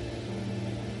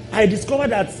 I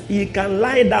discovered that he can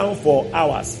lie down for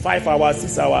hours, 5 hours,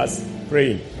 6 hours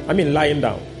praying. Lying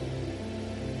down.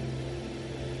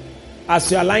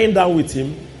 As you are lying down with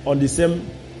him on the same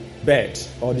bed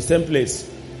or the same place,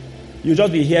 you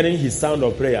just be hearing his sound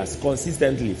of prayers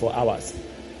consistently for hours.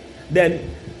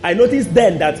 Then I noticed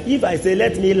then that if I say,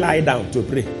 let me lie down to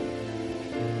pray,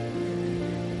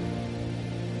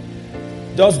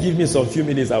 just give me some few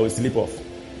minutes, I will sleep off.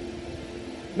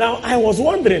 Now I was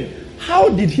wondering, how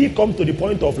did he come to the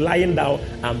point of lying down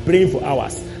and praying for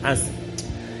hours? And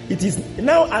it is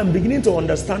now I'm beginning to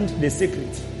understand the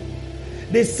secret.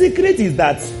 The secret is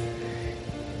that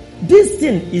this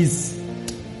thing is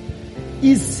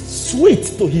sweet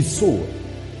to his soul.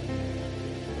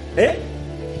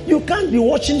 You can't be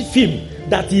watching film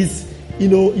that is,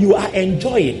 you are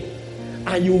enjoying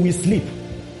and you will sleep.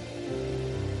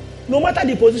 No matter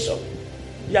the position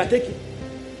you are taking.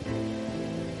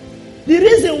 The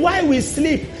reason why we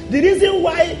sleep, the reason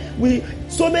why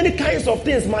so many kinds of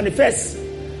things manifest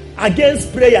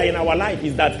against prayer in our life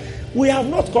is that we have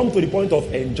not come to the point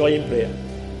of enjoying prayer.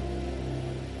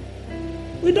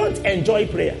 We don't enjoy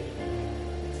prayer.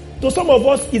 To some of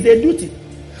us, it's a duty.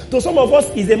 To some of us,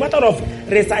 it's a matter of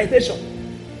recitation.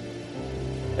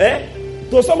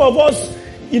 To some of us,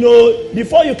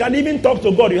 before you can even talk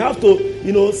to God, you have to,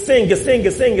 sing.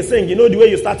 The way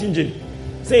you start engine.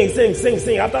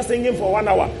 Sing. After singing for 1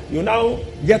 hour, you now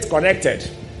get connected.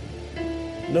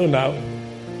 No, now.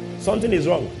 Something is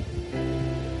wrong.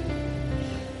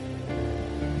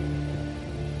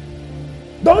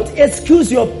 Don't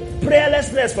excuse your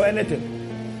prayerlessness for anything.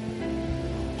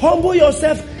 Humble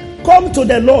yourself. Come to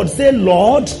the Lord. Say,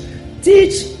 Lord,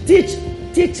 teach me.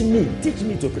 Teach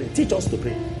me to pray. Teach us to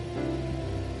pray.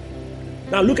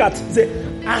 Now look at, say,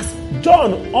 as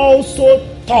John also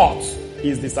taught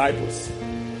his disciples.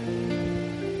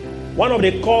 One of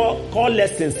the core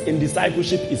lessons in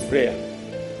discipleship is prayer.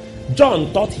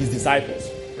 John taught his disciples.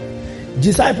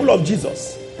 Disciple of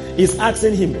Jesus is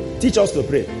asking him, teach us to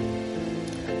pray.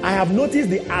 I have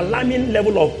noticed the alarming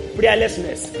level of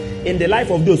prayerlessness in the life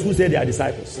of those who say they are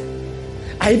disciples.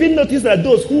 I even noticed that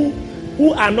those who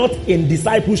are not in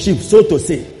discipleship, so to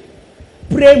say,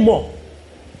 pray more.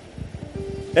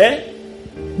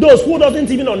 Those who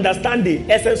doesn't even understand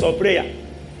the essence of prayer.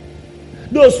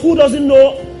 Those who doesn't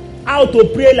know how to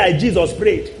pray like Jesus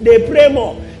prayed. They pray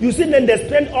more. You see them, they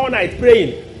spend all night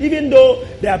praying, even though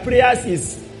their prayers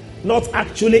is not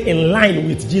actually in line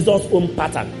with Jesus' own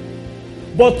pattern.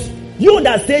 But you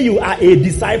that say you are a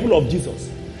disciple of Jesus,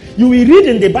 you will read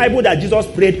in the Bible that Jesus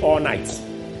prayed all night.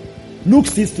 Luke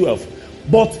 6:12.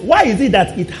 But why is it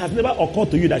that it has never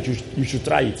occurred to you that you should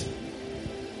try it?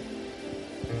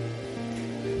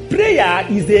 Prayer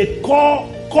is a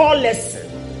core lesson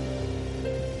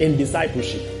in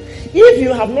discipleship. If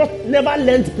you have never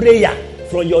learned prayer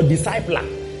from your discipler,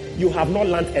 you have not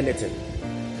learned anything.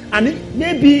 And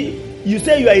maybe you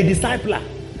say you are a discipler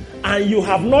and you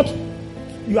have not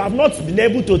been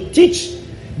able to teach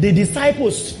the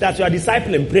disciples that you are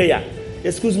discipling prayer.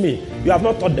 Excuse me, you have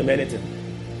not taught them anything.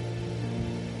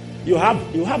 You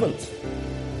haven't.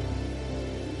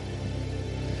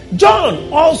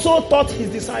 John also taught his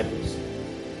disciples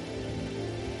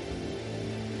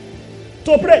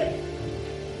to pray.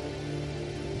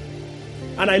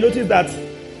 And I noticed that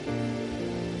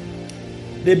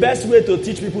the best way to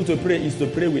teach people to pray is to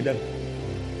pray with them.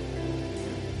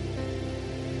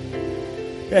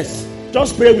 Yes,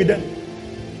 just pray with them.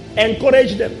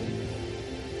 Encourage them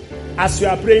as you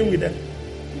are praying with them.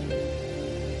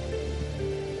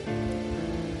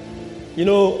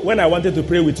 When I wanted to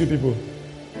pray with you people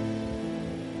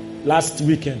last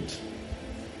weekend,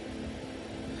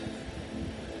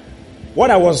 what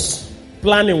I was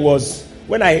planning was,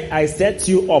 when I set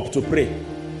you up to pray,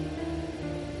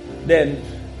 then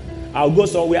I'll go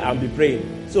somewhere and be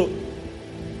praying. So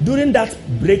during that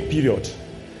break period,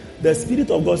 the Spirit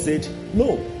of God said,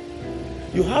 no,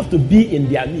 you have to be in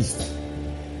their midst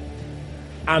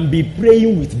and be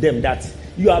praying with them. That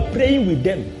you are praying with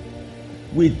them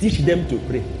will teach them to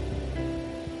pray.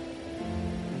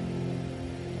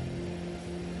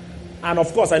 And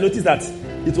of course, I noticed that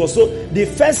it was so. The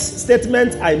first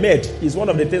statement I made is one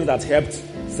of the things that helped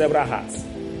several hearts.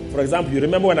 For example, you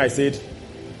remember when I said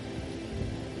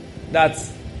that,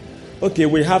 okay,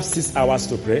 we have 6 hours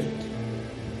to pray.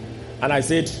 And I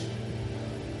said,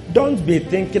 don't be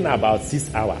thinking about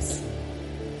 6 hours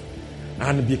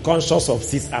and be conscious of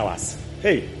 6 hours.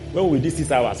 Hey, when will these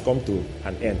 6 hours come to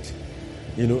an end?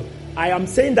 I am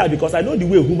saying that because I know the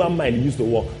way human mind used to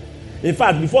work. In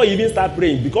fact, before you even start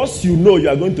praying, because you know you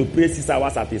are going to pray 6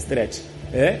 hours at a stretch,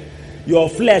 your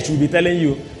flesh will be telling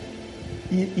you,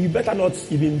 you better not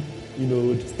even,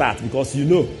 start, because you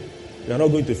know you are not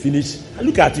going to finish. And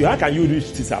look at you. How can you reach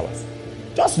 6 hours?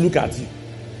 Just look at you.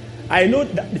 I know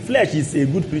that the flesh is a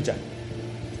good preacher.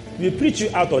 We preach you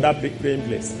out of that praying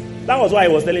place. That was why I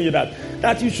was telling you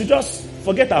that you should just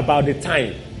forget about the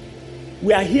time.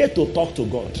 We are here to talk to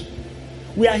God.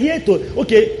 We are here to,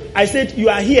 okay, I said you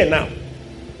are here now.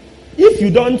 If you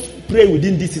don't pray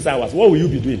within these 6 hours, what will you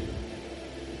be doing?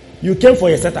 You came for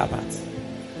a set apart.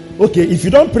 Okay, if you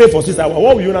don't pray for 6 hours,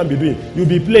 what will you now be doing? You'll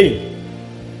be playing.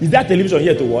 Is there television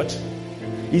here to watch?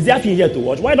 Is there film here to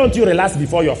watch? Why don't you relax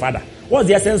before your father? What's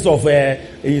the essence of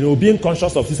being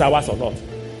conscious of 6 hours or not?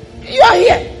 You are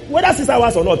here. Whether 6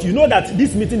 hours or not, you know that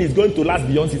this meeting is going to last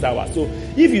beyond 6 hours. So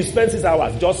if you spend 6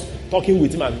 hours just talking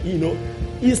with him and,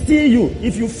 it's still you.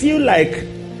 If you feel like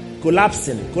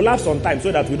collapsing, collapse on time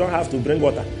so that we don't have to bring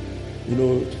water,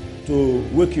 to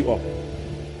wake you up.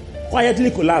 Quietly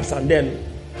collapse and then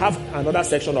have another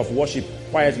section of worship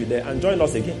quietly there and join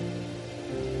us again.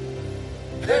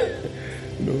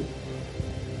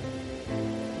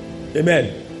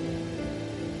 Amen.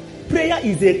 Prayer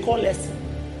is a core lesson.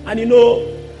 And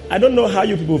I don't know how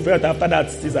you people felt after that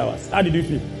 6 hours. How did you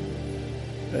feel?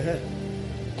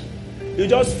 You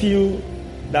just feel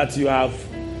that you have,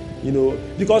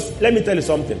 because let me tell you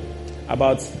something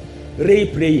about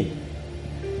praying.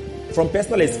 From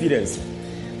personal experience,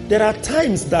 there are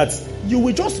times that you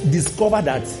will just discover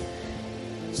that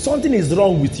something is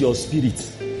wrong with your spirit.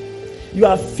 You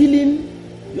are feeling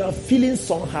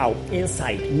somehow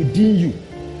inside, within you.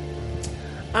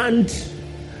 And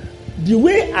the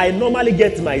way I normally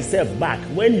get myself back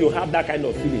when you have that kind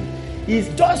of feeling is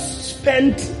just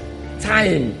spend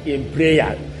time in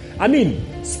prayer. I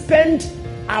mean, spend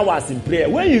hours in prayer.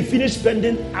 When you finish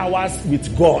spending hours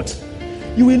with God,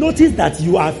 you will notice that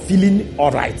you are feeling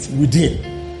all right within.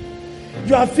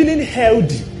 You are feeling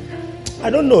healthy. I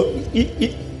don't know.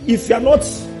 If you are not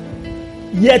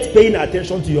yet paying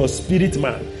attention to your spirit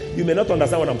man, you may not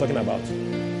understand what I'm talking about.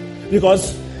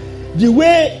 Because the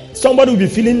way somebody will be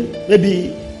feeling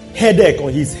maybe headache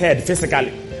on his head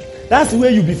physically, that's the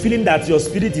way you'll be feeling that your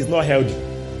spirit is not healthy.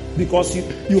 Because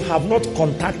you have not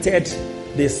contacted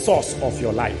the source of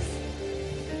your life.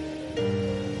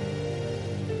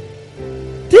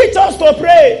 Teach us to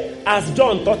pray as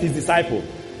John taught his disciple.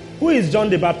 Who is John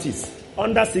the Baptist?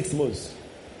 Under 6 months.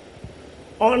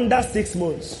 Under 6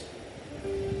 months.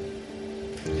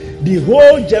 The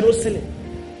whole Jerusalem,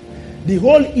 the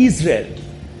whole Israel,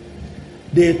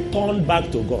 they turned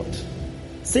back to God.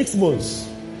 6 months.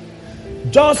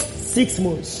 Just 6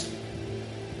 months.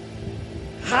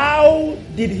 How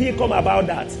did he come about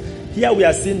that? Here we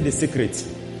are seeing the secret.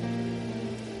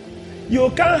 You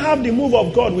can't have the move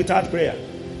of God without prayer.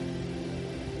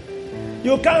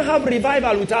 You can't have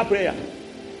revival without prayer.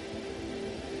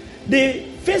 The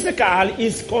physical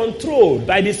is controlled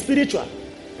by the spiritual.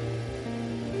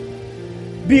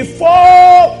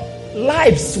 Before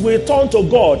lives will turn to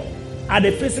God at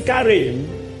the physical realm,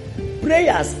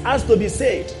 prayers has to be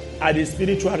said at the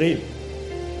spiritual realm.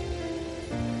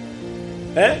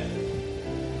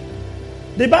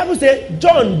 The Bible says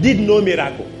John did no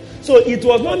miracle. So it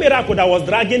was no miracle that was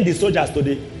dragging the soldiers to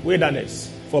the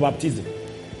wilderness for baptism.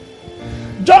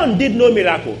 John did no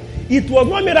miracle. It was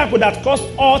no miracle that caused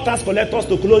all tax collectors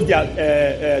to close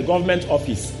their government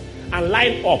office and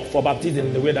line up for baptism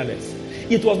in the wilderness.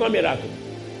 It was no miracle.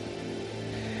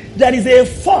 There is a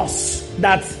force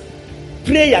that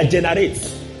prayer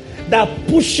generates that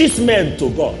pushes men to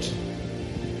God.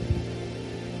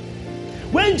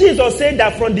 When Jesus said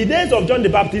that from the days of John the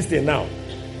Baptist till now,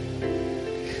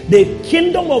 the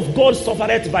kingdom of God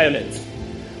suffereth violence.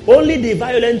 Only the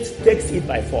violent takes it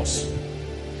by force.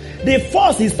 The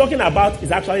force he's talking about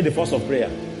is actually the force of prayer.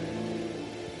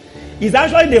 It's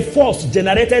actually the force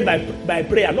generated by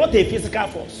prayer, not a physical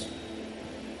force.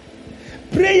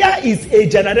 Prayer is a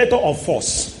generator of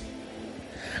force.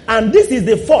 And this is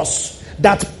the force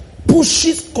that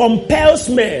compels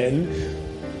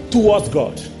men towards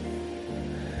God.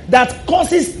 That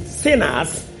causes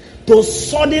sinners to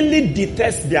suddenly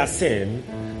detest their sin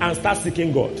and start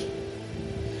seeking God.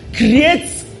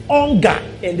 Creates hunger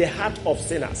in the heart of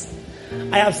sinners.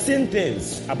 I have seen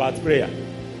things about prayer.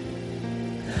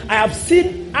 I have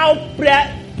seen how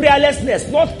prayerlessness,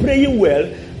 not praying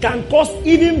well, can cause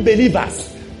even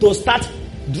believers to start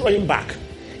drawing back.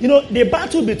 The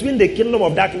battle between the kingdom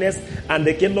of darkness and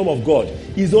the kingdom of God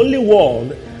is only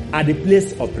won at the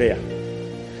place of prayer.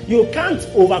 You can't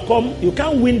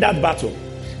win that battle.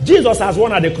 Jesus has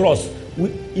won at the cross.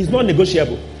 It's not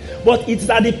negotiable. But it's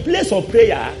at the place of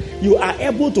prayer you are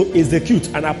able to execute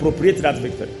and appropriate that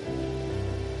victory.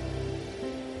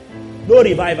 No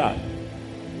revival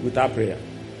without prayer.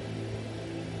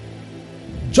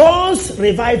 John's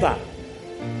revival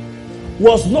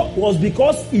was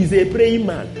because he's a praying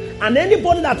man. And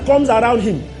anybody that comes around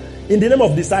him, in the name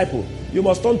of disciple, you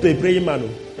must turn to a praying man.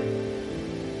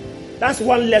 That's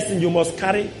one lesson you must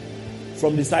carry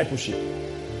from discipleship.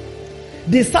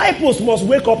 Disciples must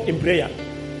wake up in prayer.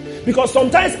 Because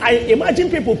sometimes I imagine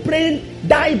people praying,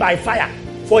 die by fire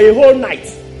for a whole night.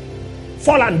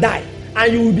 Fall and die.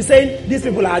 And you will be saying, these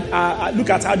people are look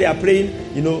at how they are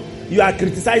praying. You are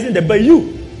criticizing them. But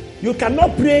you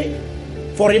cannot pray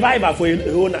for revival for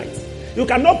a whole night. You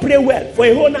cannot pray well for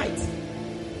a whole night.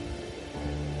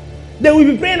 They will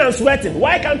be praying and sweating.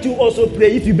 Why can't you also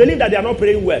pray? If you believe that they are not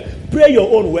praying well, pray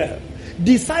your own well.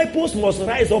 Disciples must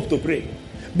rise up to pray.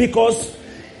 Because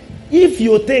if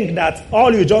you think that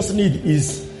all you just need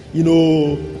is,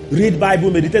 read Bible,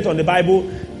 meditate on the Bible,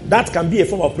 that can be a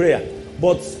form of prayer.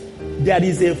 But there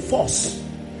is a force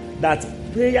that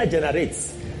prayer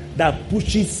generates that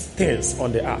pushes things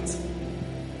on the earth.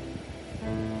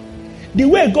 The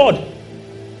way God,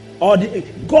 or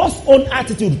God's own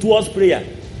attitude towards prayer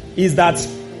is that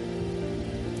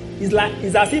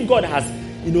it's as if God has,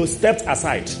 stepped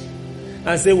aside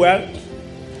and say, well,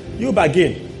 you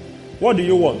begin. What do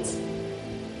you want?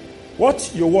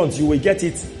 What you want, you will get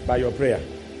it by your prayer.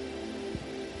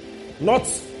 Not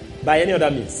by any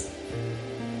other means.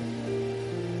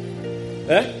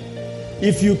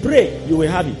 If you pray, you will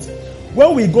have it.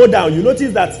 When we go down, you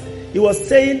notice that he was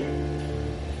saying,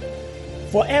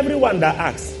 for everyone that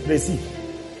asks, receive.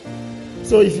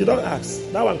 So if you don't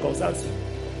ask, that one concerns you.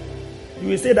 You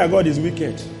will say that God is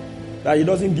wicked, that he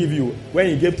doesn't give you when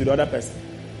he gave to the other person.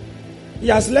 He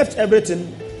has left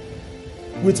everything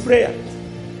with prayer.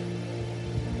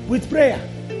 With prayer.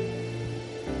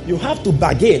 You have to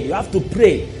bargain. You have to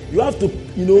pray. You have to,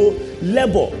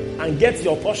 labor and get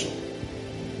your portion.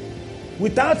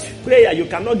 Without prayer, you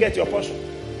cannot get your portion.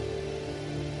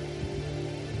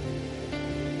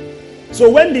 So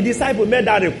when the disciple made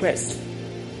that request,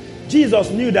 Jesus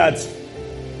knew that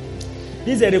this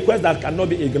is a request that cannot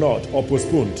be ignored or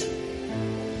postponed.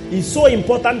 It's so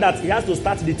important that he has to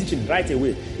start the teaching right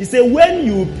away. He said, when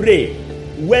you pray,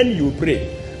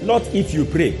 not if you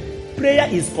pray. Prayer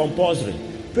is compulsory.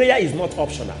 Prayer is not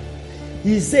optional.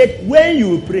 He said, when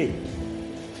you pray,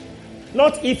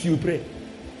 not if you pray.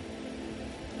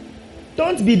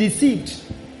 Don't be deceived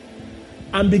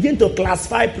and begin to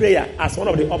classify prayer as one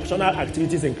of the optional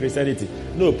activities in Christianity.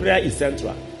 No, prayer is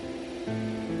central.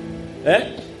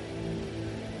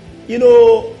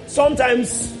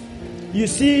 Sometimes you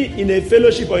see in a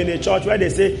fellowship or in a church where they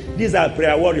say, these are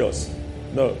prayer warriors.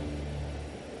 No.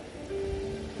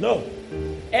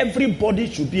 Everybody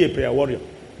should be a prayer warrior.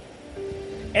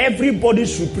 Everybody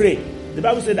should pray. The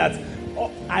Bible says that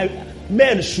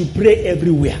men should pray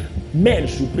everywhere. Men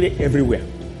should pray everywhere.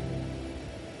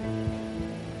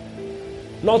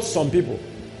 Not some people.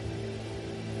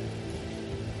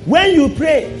 When you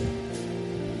pray,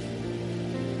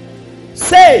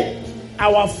 say,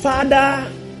 our Father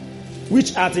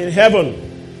which art in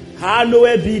heaven,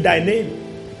 hallowed be thy name.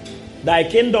 Thy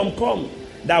kingdom come,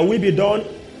 thy will be done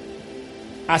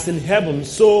as in heaven,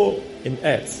 so in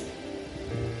earth.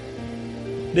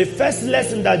 The first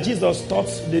lesson that Jesus taught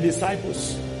the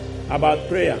disciples about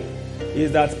prayer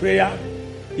is that prayer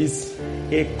is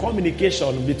a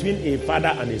communication between a father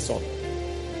and a son.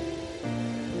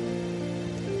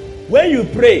 When you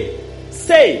pray,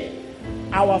 say,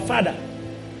 our Father.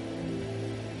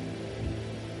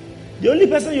 The only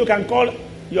person you can call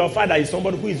your father is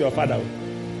somebody who is your father.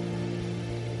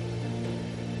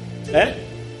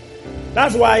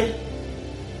 That's why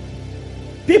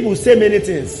people say many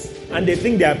things and they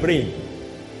think they are praying.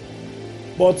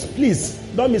 But please,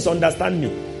 don't misunderstand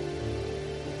me.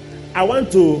 I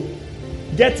want to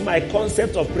get my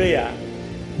concept of prayer,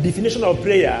 definition of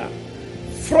prayer,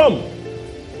 from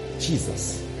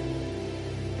Jesus.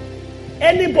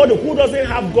 Anybody who doesn't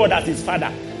have God as his father,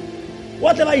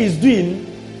 whatever he's doing,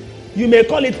 you may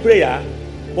call it prayer,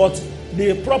 but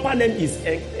the proper name is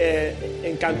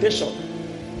incantation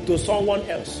to someone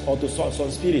else or to some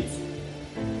spirit.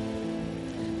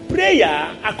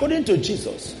 Prayer, according to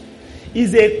Jesus,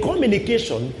 is a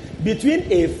communication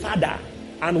between a father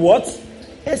and what?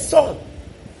 A son.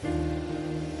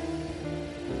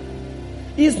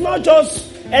 It's not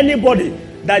just anybody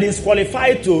that is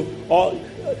qualified to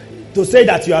say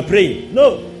that you are praying.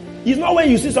 No. It's not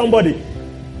when you see somebody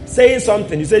saying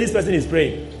something, you say this person is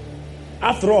praying.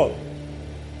 After all,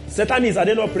 Satanists, are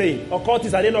they not praying?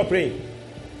 Occultists, are they not praying?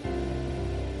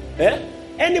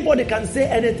 Anybody can say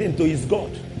anything to his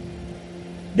God.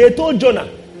 They told Jonah,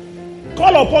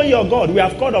 call upon your God. We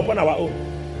have called upon our own.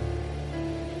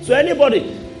 So anybody,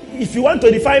 if you want to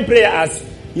define prayer as,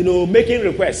 making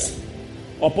requests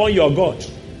upon your God,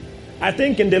 I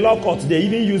think in the law court, they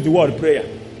even use the word prayer.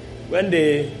 When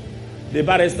they the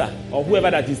barrister or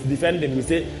whoever that is defending will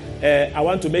say, I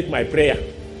want to make my prayer.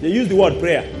 They use the word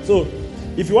prayer. So,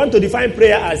 if you want to define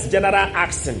prayer as general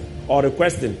asking or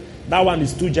requesting, that one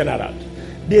is too general.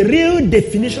 The real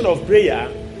definition of prayer,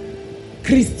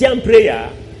 Christian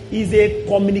prayer, is a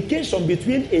communication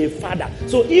between a father.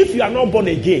 So if you are not born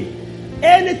again,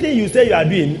 anything you say you are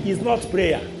doing is not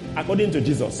prayer, according to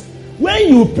Jesus. When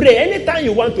you pray, anytime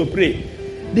you want to pray,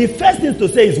 the first thing to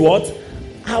say is what?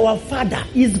 Our Father.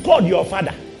 Is God your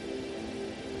Father?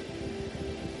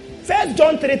 1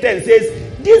 John 3:10 says,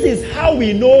 this is how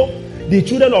we know the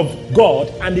children of God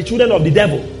and the children of the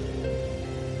devil.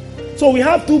 So we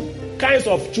have two kinds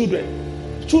of children.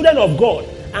 Children of God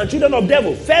and children of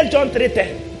devil. 1 John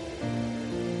 3:10.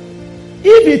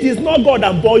 If it is not God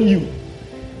that born you,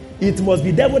 it must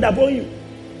be devil that born you.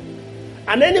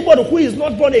 And anybody who is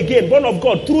not born again, born of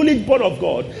God, truly born of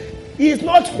God, is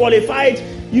not qualified.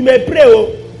 You may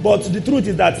pray, but the truth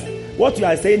is that what you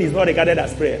are saying is not regarded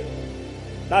as prayer.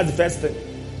 That's the first thing.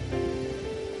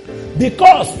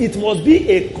 Because it must be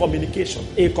a communication,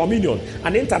 a communion,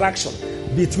 an interaction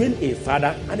between a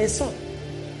father and a son.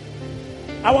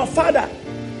 Our Father.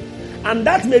 And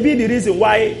that may be the reason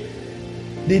why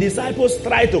the disciples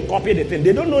try to copy the thing.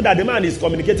 They don't know that the man is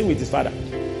communicating with his father.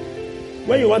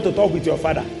 When you want to talk with your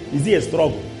father, is it a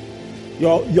struggle?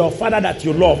 Your father that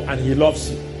you love and he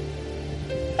loves you.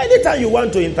 Anytime you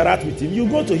want to interact with him, you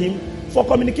go to him for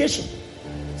communication.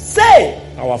 Say,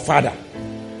 our Father,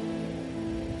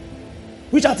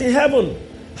 which art in heaven,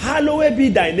 hallowed be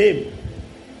thy name.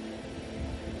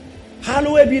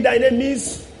 Hallowed be thy name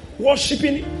means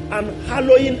worshiping and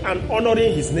hallowing and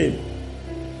honoring his name.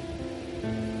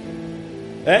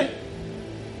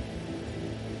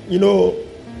 You know,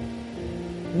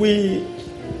 we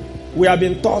have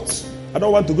been taught. I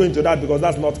don't want to go into that because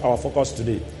that's not our focus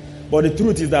today. But the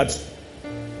truth is that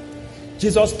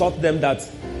Jesus taught them that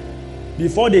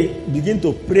before they begin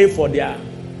to pray for their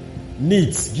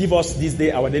needs, give us this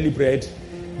day our daily bread,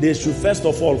 they should first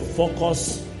of all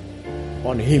focus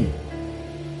on him.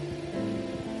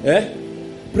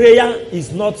 Prayer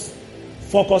is not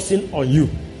focusing on you.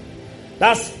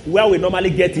 That's where we normally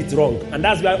get it wrong. And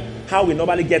that's how we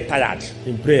normally get tired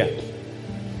in prayer.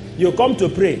 You come to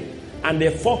pray and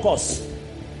the focus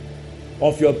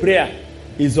of your prayer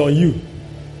is on you.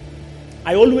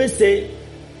 I always say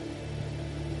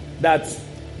that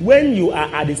when you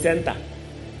are at the center,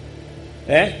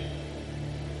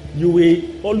 you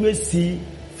will always see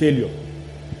failure.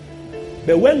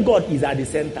 But when God is at the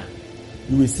center,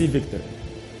 you will see victory.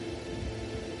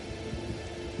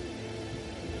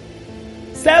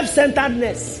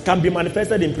 Self-centeredness can be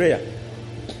manifested in prayer.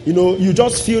 You know, you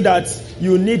just feel that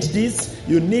you need this,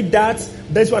 you need that,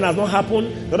 this one has not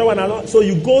happened, the other one has not. So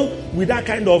you go with that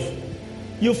kind of,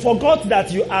 you forgot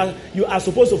that you are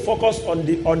supposed to focus on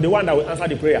the one that will answer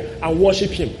the prayer and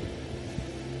worship him.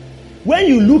 When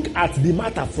you look at the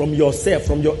matter from yourself,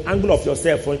 from your angle of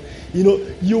yourself, you know,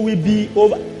 you will be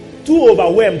too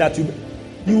overwhelmed that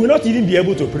you will not even be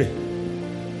able to pray.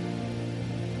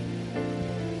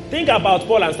 Think about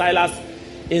Paul and Silas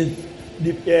in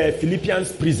the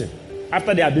Philippians prison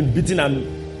after they had been beaten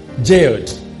and jailed.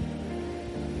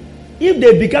 If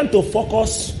they began to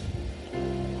focus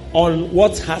on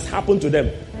what has happened to them,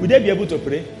 will they be able to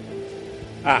pray?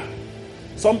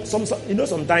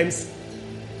 Sometimes,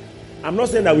 I'm not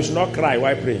saying that we should not cry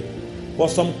while praying, but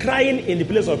some crying in the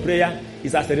place of prayer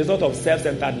is as a result of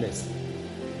self-centeredness.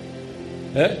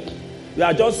 You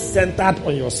are just centered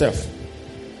on yourself.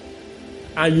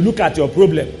 And you look at your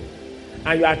problem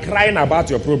and you are crying about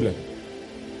your problem.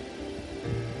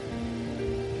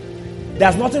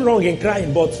 There's nothing wrong in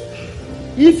crying, but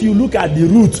if you look at the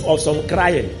root of some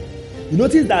crying, you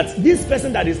notice that this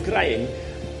person that is crying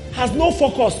has no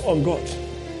focus on God.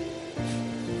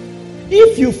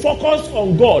 If you focus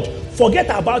on God, forget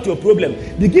about your problem.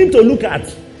 Begin to look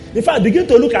at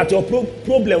your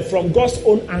problem from God's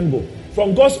own angle,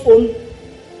 from God's own,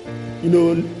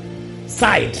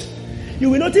 side. You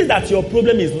will notice that your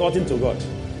problem is nothing to God.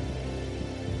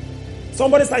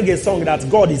 Somebody sang a song that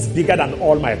God is bigger than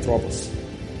all my troubles.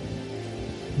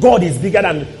 God is bigger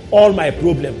than all my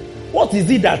problems. What is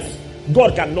it that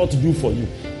God cannot do for you?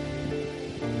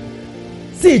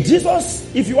 See, Jesus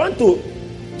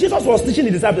was teaching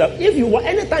the disciples that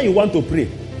anytime you want to pray,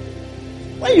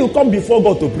 when you come before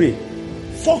God to pray,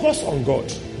 focus on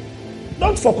God.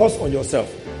 Don't focus on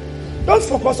yourself. Don't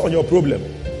focus on your problem.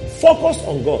 Focus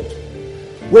on God.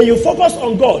 When you focus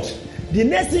on God, the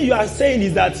next thing you are saying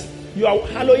is that you are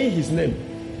hallowing his name.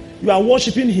 You are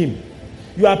worshiping him.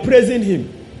 You are praising him.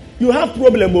 You have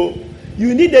problem,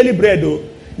 you need daily bread,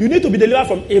 you need to be delivered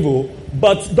from evil,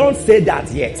 but don't say that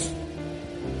yet.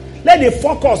 Let the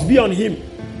focus be on him.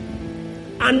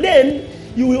 And then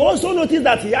you will also notice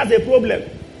that he has a problem.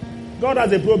 God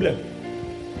has a problem.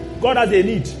 God has a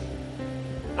need.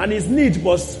 And his need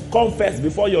must come first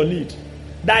before your need.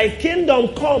 Thy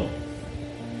kingdom come.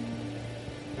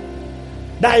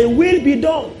 Thy will be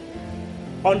done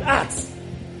on earth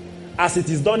as it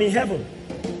is done in heaven.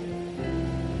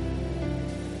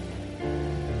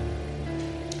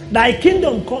 Thy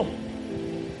kingdom come.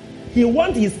 He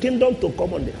wants his kingdom to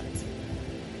come on the earth.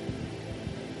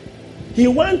 He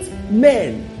wants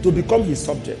men to become his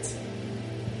subjects.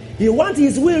 He wants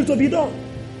his will to be done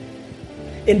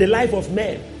in the life of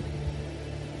men.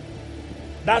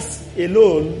 That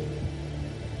alone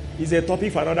is a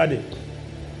topic for another day.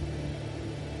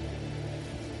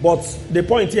 But the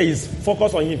point here is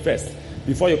focus on him first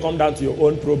before you come down to your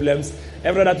own problems.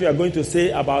 Everything that we are going to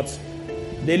say about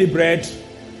daily bread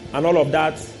and all of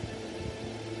that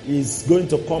is going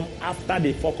to come after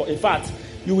the focus. In fact,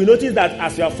 you will notice that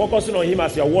as you are focusing on him,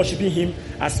 as you are worshiping him,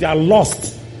 as you are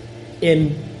lost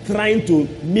in trying to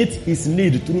meet his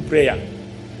need through prayer,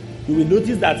 you will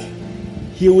notice that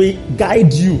he will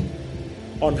guide you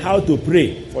on how to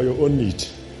pray for your own need.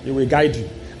 He will guide you.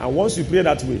 And once you pray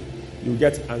that way, you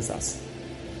get answers.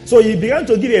 So he began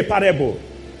to give a parable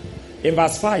in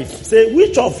verse 5. Say,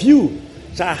 which of you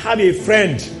shall have a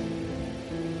friend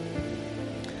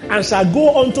and shall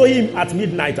go unto him at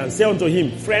midnight and say unto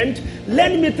him, friend,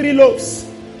 lend me 3 loaves.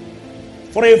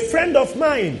 For a friend of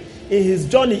mine in his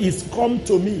journey is come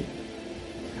to me,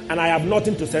 and I have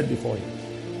nothing to set before him.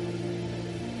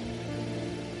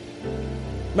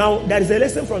 Now, there is a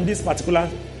lesson from this particular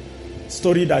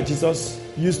story that Jesus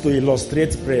used to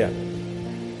illustrate prayer.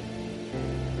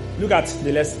 Look at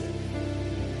the lesson.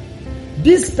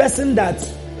 This person that,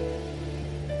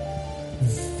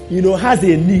 has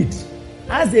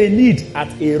a need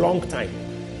at a wrong time.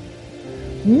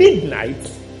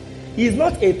 Midnight is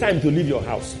not a time to leave your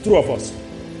house. True of us.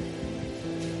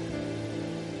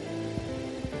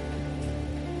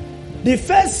 The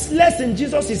first lesson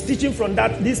Jesus is teaching from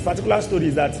this particular story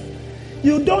is that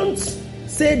you don't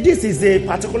say this is a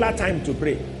particular time to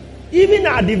pray. Even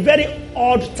at the very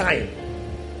odd time,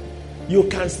 you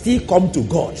can still come to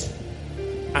God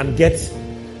and get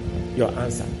your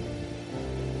answer.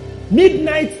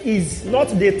 Midnight is not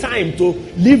the time to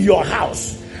leave your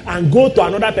house and go to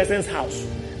another person's house.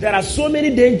 There are so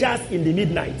many dangers in the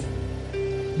midnight.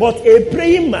 But a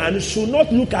praying man should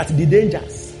not look at the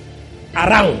dangers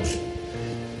around.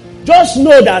 Just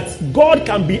know that God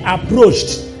can be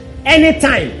approached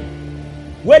anytime.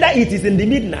 Whether it is in the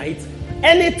midnight,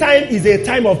 anytime is a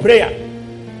time of prayer.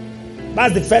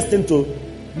 That's the first thing to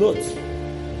note.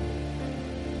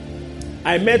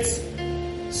 I met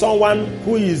someone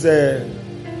who is,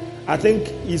 I think,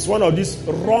 is one of these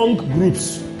wrong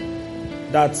groups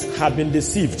that have been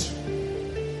deceived.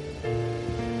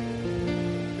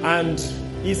 And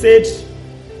he said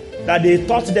that they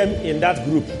taught them in that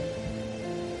group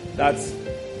that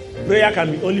prayer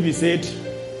can only be said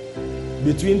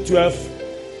between 12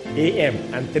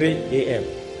 a.m. and 3 a.m.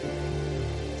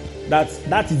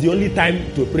 That is the only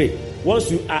time to pray. Once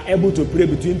you are able to pray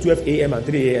between 12 a.m. and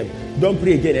 3 a.m., don't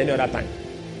pray again any other time.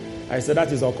 I said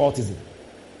that is occultism.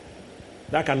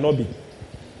 That cannot be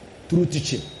true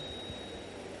teaching.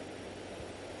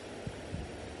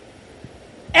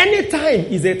 Any time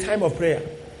is a time of prayer.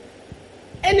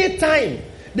 Any time.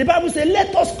 The Bible says,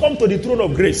 let us come to the throne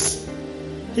of grace.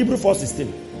 Hebrews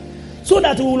 4:16. So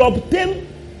that we will obtain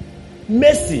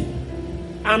mercy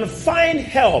and find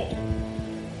help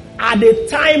at the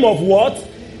time of what?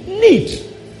 Need.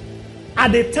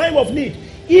 At the time of need.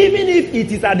 Even if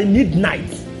it is at the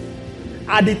midnight.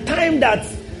 At the time that,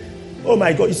 oh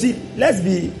my God, you see,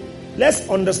 let's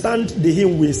understand the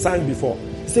hymn we sang before.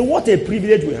 Say, what a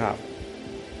privilege we have.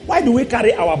 Why do we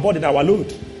carry our burden, our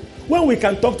load, when we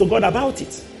can talk to God about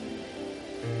it?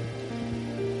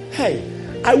 Hey,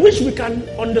 I wish we can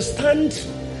understand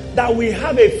that we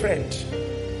have a friend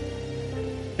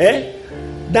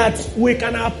that we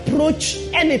can approach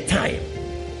anytime.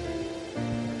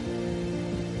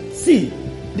 See,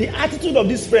 the attitude of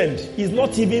this friend is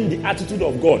not even the attitude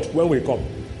of God when we come.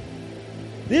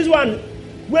 This one,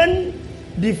 when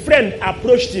the friend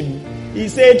approached him, he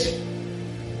said,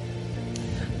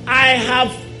 I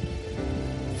have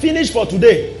finished for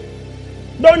today.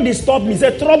 Don't disturb me. He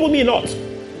said, trouble me not.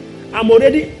 I'm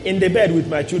already in the bed with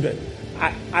my children.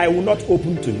 I will not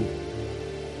open to you.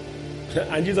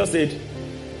 And Jesus said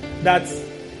that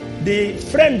the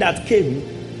friend that came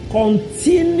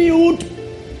continued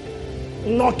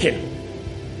knocking.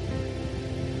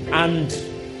 And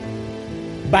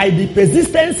by the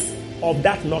persistence of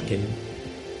that knocking,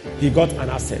 he got an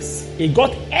access. He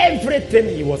got everything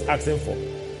he was asking for.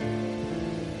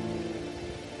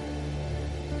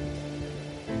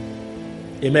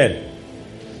 Amen.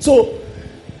 So,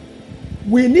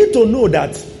 we need to know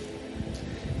that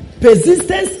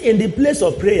persistence in the place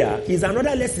of prayer is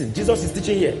another lesson Jesus is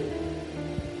teaching here.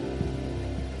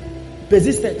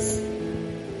 Persistence.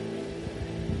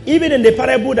 Even in the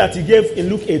parable that he gave in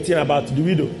Luke 18 about the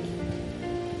widow,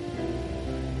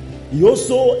 he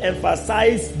also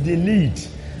emphasized the need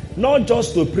not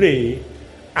just to pray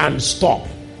and stop.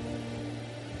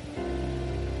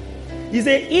 He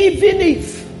said, even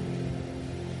if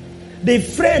the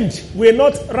friend will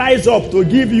not rise up to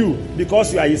give you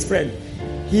because you are his friend,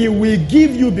 he will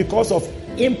give you because of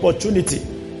importunity,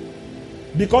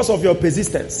 because of your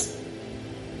persistence.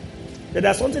 But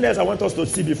there's something else I want us to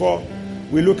see before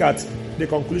we look at the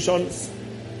conclusions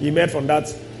he made from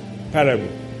that parable.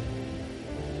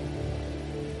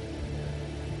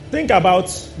 Think about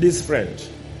this friend.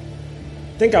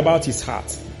 Think about his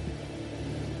heart.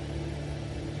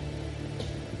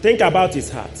 Think about his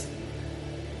heart.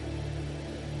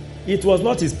 It was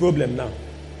not his problem now.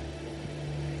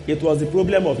 It was the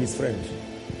problem of his friend.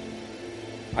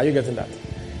 Are you getting that?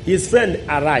 His friend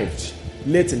arrived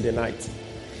late in the night.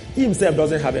 He himself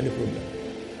doesn't have any problem.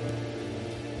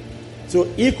 So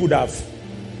he could have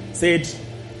said,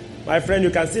 my friend, you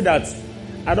can see that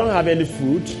I don't have any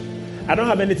food. I don't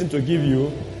have anything to give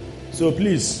you. So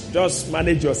please, just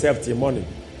manage yourself till morning.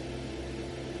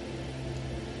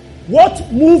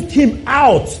 What moved him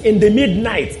out in the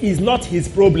midnight is not his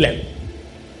problem.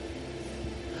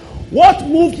 What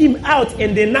moved him out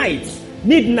in the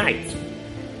midnight,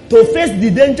 to face the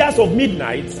dangers of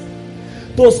midnight,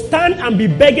 to stand and be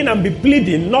begging and be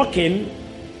pleading, knocking,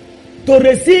 to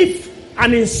receive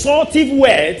an insultive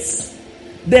words,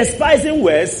 despising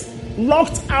words,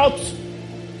 locked out,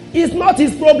 is not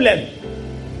his problem.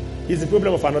 It's the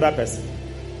problem of another person.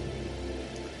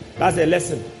 That's a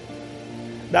lesson.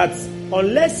 That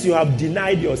unless you have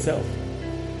denied yourself,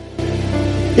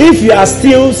 if you are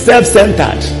still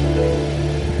self-centered,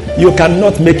 you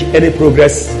cannot make any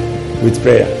progress with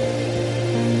prayer.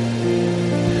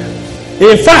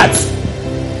 In fact,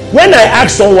 when I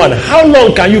ask someone, how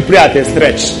long can you pray at a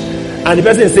stretch? And the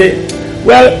person say,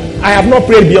 well, I have not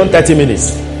prayed beyond 30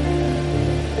 minutes.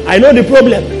 I know the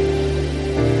problem.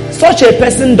 Such a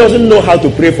person doesn't know how to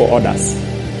pray for others.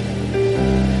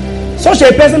 Such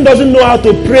a person doesn't know how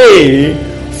to pray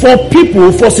for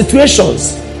people, for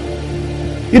situations.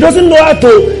 He doesn't know how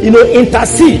to,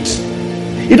 intercede.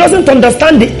 He doesn't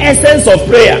understand the essence of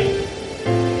prayer.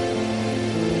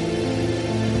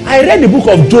 I read the book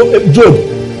of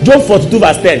Job 42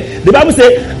 verse 10. The Bible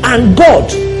says, and God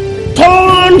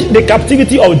turned the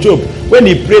captivity of Job when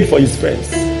he prayed for his friends.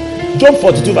 Job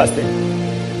 42 verse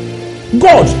 10.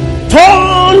 God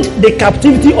turned the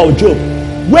captivity of Job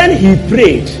when he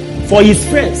prayed for his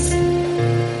friends.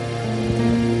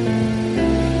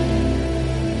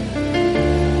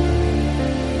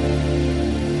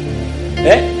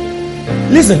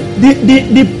 Listen,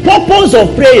 the purpose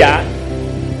of prayer,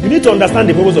 you need to understand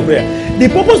the purpose of prayer. The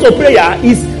purpose of prayer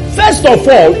is, first of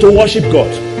all, to worship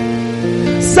God.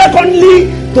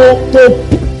 Secondly, to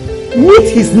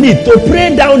meet his need, to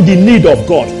pray down the need of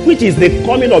God, which is the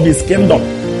coming of his kingdom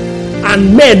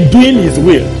and men doing his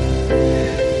will.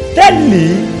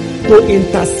 Thirdly, to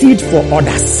intercede for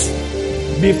others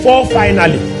before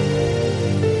finally.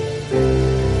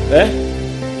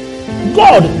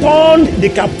 God turned the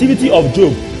captivity of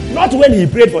Job, not when he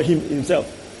prayed for himself.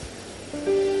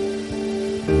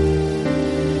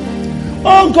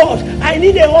 Oh God, I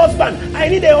need a husband. I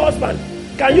need a husband.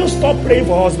 Can you stop praying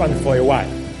for husband for a while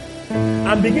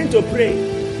and begin to pray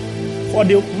for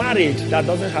the marriage that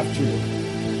doesn't have children?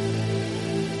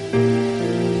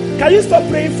 Can you stop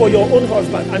praying for your own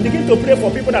husband and begin to pray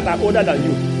for people that are older than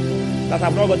you, that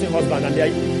have not gotten husband, and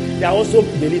they are also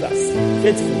believers,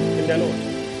 faithful in the Lord?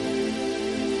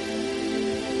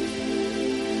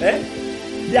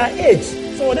 Their age,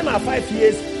 some of them are 5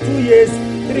 years, 2 years,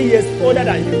 3 years older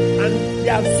than you, and they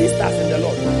have sisters in the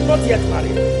Lord, not yet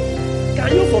married.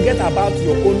 Can you forget about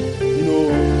your own,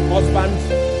 husband's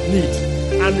need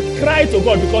and cry to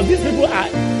God? Because these people are,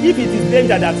 if it is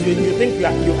danger that you think you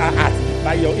are at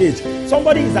by your age,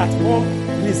 somebody is at more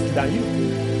risk than you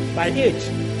by age.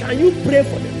 Can you pray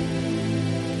for them?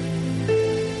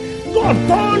 God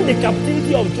turned the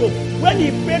captivity of Job when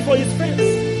he prayed for his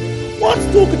friends. What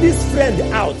took this friend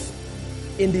out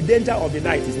in the danger of the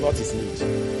night is not his need.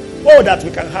 Oh, that we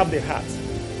can have the heart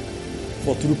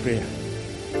for true prayer.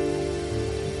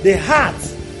 The heart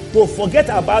to forget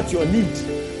about your need.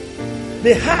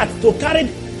 The heart to carry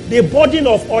the burden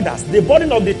of others, the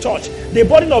burden of the church, the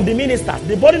burden of the ministers,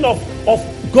 the burden of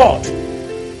God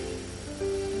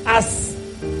as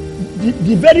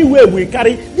the very way we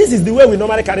carry. This is the way we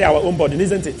normally carry our own burden,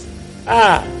 isn't it?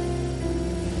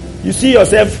 You see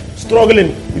yourself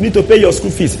struggling. You need to pay your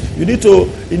school fees. You need to,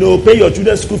 pay your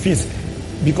children's school fees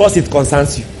because it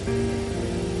concerns you.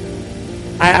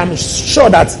 I am sure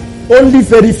that only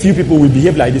very few people will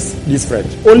behave like this friend.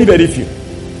 Only very few.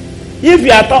 If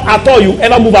you at all you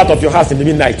ever move out of your house in the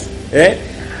midnight,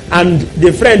 and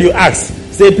the friend you ask,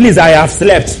 say, please, I have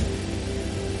slept.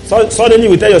 So suddenly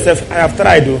you tell yourself, I have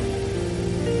tried.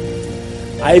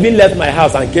 I even left my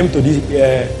house and came to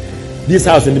this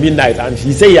house in the midnight, and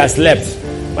he said he has slept.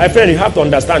 My friend, you have to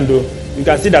understand, though, you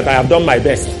can see that I have done my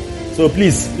best. So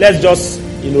please, let's just,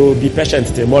 be patient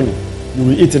till morning. You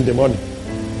will eat in the morning.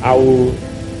 I will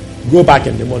go back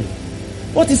in the morning.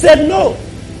 But he said, no.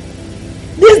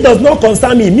 This does not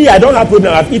concern me. Me, I don't have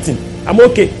problem. I've eaten. I'm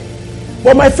okay.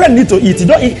 But my friend needs to eat.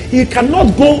 He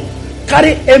cannot go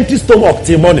carry empty stomach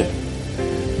till morning.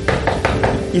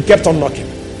 He kept on knocking.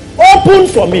 Open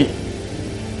for me.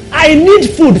 I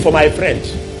need food for my friend.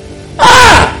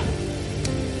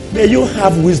 May you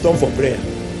have wisdom for prayer.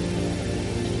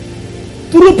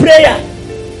 Through prayer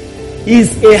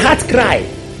is a heart cry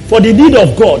for the need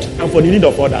of God and for the need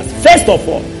of others. First of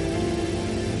all,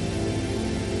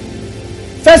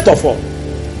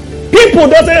 people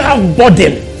doesn't have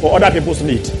burden for other people's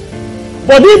need.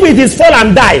 But if it is fall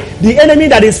and die, the enemy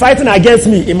that is fighting against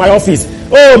me in my office,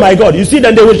 oh my God, you see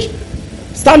them, they will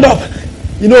stand up,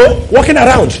 walking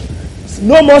around,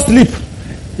 no more sleep,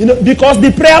 because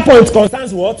the prayer point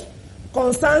concerns what?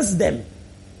 Concerns them.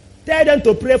 Tell them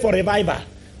to pray for revival,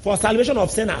 for salvation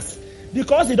of sinners,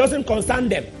 because it doesn't concern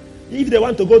them. If they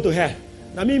want to go to hell,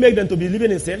 now me make them to be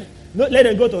living in sin, no, let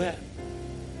them go to hell.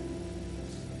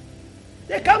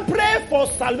 They can't pray for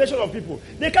salvation of people.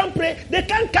 They can't pray. They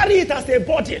can't carry it as a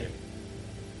burden.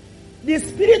 The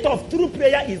spirit of true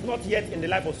prayer is not yet in the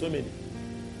life of so many.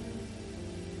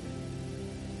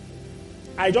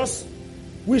 I just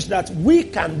wish that we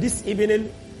can this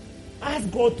evening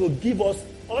ask God to give us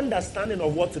understanding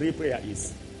of what real prayer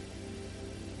is,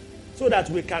 so that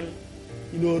we can,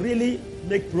 really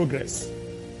make progress.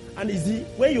 And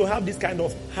when you have this kind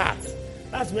of heart,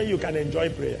 that's when you can enjoy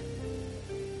prayer.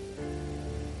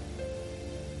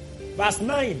 Verse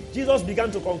 9, Jesus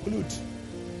began to conclude.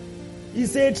 He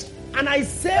said, and I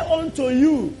say unto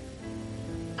you,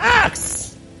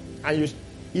 ask, and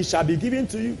it shall be given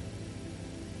to you.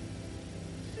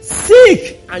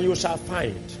 Seek, and you shall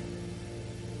find.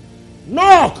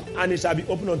 Knock, and it shall be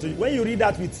opened unto you. When you read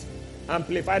that with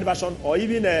Amplified Version, or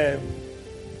even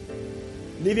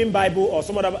Living Bible, or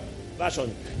some other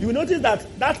version, you will notice that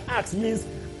ask means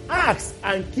ask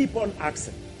and keep on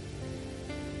asking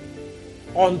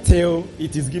until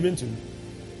it is given to you.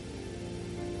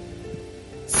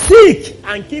 Seek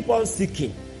and keep on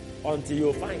seeking until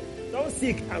you find. Don't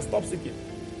seek and stop seeking.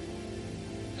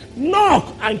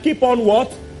 Knock and keep on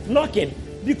what? Knocking.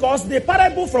 Because the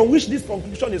parable from which this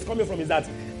conclusion is coming from is that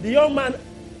the young man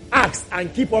asked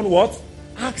and keep on what?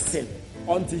 Asking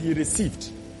until he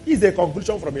received. Is a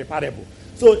conclusion from a parable.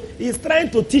 So he's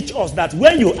trying to teach us that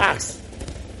when you ask,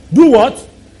 do what?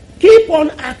 Keep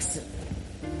on asking.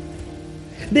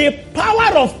 The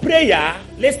power of prayer,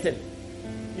 listen,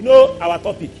 our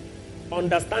topic,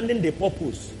 understanding the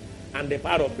purpose and the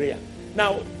power of prayer.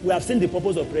 Now, we have seen the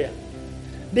purpose of prayer.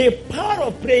 The power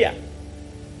of prayer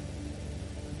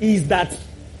is that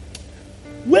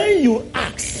when you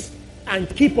ask and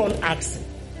keep on asking,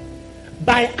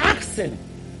 by asking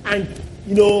and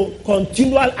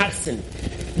continual asking,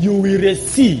 you will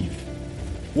receive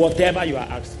whatever you are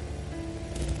asking.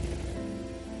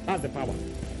 That's the power.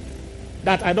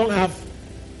 That I don't have,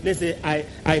 let's say,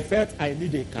 I felt I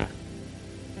need a car.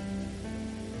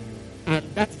 And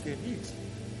that's the need.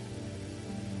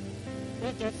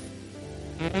 Not just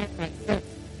around myself.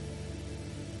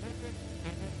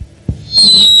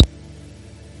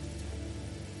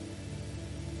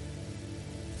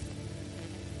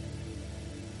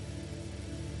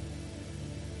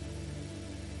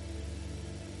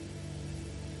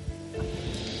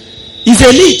 It's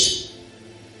a need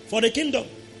for the kingdom.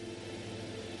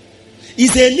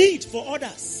 It's a need for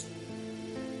others.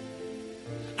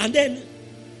 And then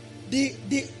the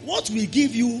what will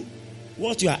give you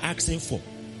what you are asking for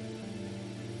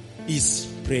is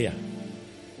prayer.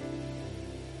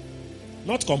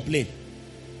 Not complain.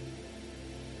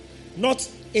 Not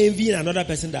envying another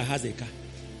person that has a car.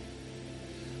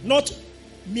 Not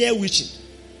mere wishing.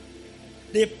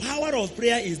 The power of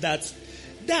prayer is that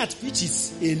which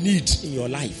is a need in your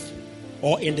life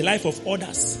or in the life of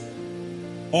others,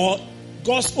 or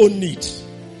God's own need,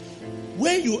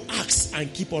 when you ask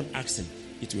and keep on asking,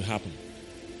 it will happen.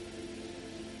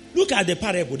 Look at the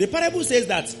parable. The parable says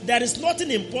that there is nothing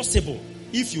impossible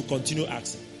if you continue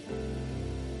asking.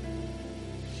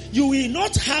 You will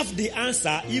not have the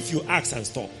answer if you ask and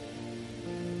stop.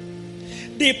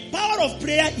 The power of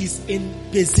prayer is in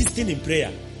persisting in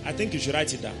prayer. I think you should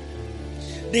write it down.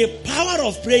 The power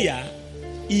of prayer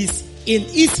is in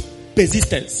its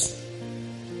persistence.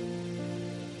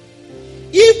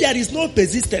 If there is no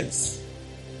persistence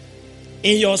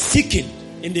in your seeking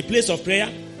in the place of prayer,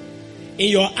 in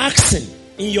your asking,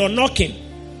 in your knocking,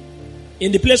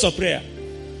 in the place of prayer,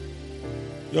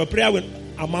 your prayer will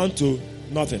amount to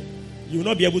nothing. You will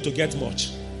not be able to get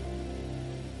much.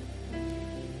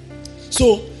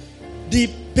 So, the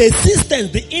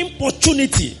persistence, the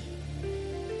importunity,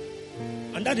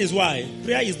 and that is why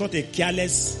prayer is not a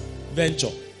careless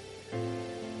venture.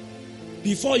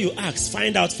 Before you ask,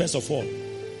 find out first of all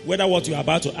whether what you are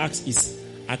about to ask is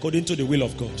according to the will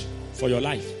of God for your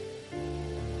life.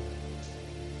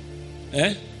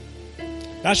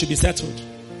 That should be settled.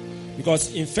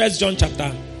 Because in 1 John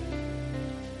chapter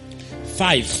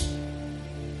 5,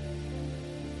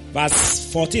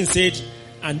 verse 14 said,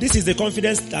 and this is the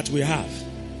confidence that we have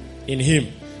in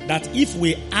him, that if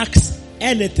we ask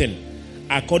anything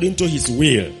according to his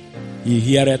will, he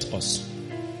heareth us.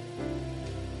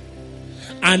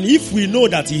 And if we know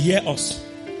that he hears us,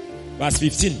 verse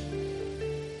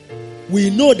 15, we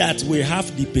know that we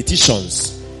have the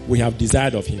petitions we have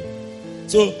desired of him.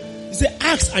 So, you say,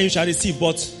 ask and you shall receive.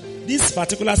 But this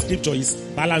particular scripture is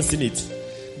balancing it.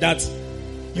 That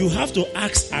you have to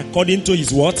ask according to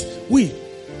his what? Will.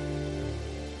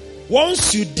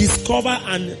 Once you discover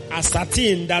and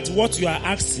ascertain that what you are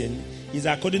asking is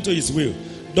according to his will,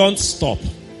 don't stop.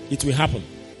 It will happen.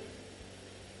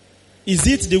 Is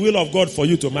it the will of God for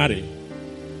you to marry?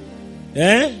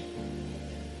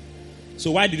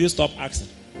 So why did you stop asking?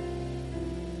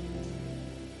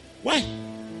 Why?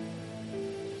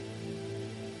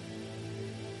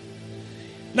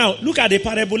 Now, look at the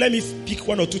parable. Let me pick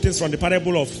one or two things from the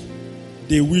parable of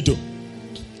the widow.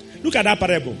 Look at that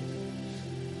parable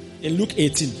in Luke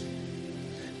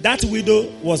 18. That widow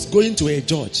was going to a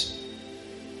judge,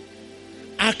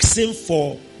 asking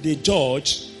for the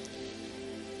judge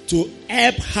to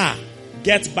help her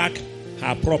get back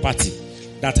her property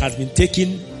that has been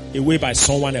taken away by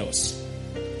someone else.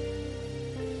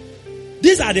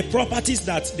 These are the properties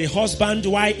that the husband,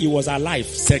 while he was alive,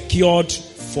 secured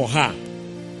for her.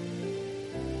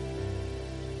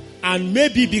 And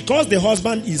maybe because the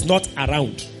husband is not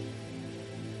around,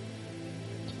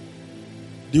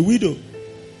 the widow,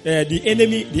 the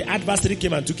enemy, the adversary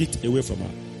came and took it away from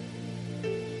her.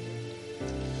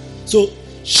 So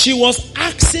she was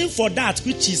asking for that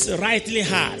which is rightly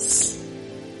hers.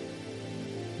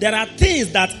 There are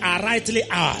things that are rightly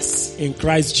ours in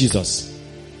Christ Jesus,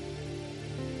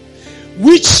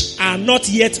 which are not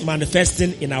yet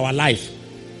manifesting in our life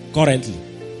currently.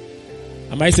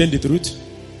 Am I saying the truth?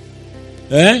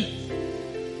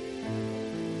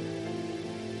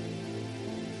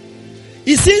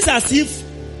 It seems as if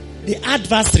the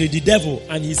adversary, the devil,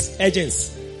 and his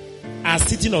agents are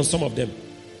sitting on some of them.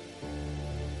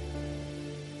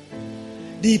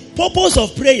 The purpose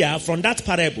of prayer from that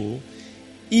parable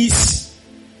is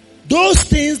those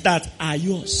things that are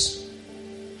yours,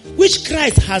 which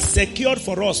Christ has secured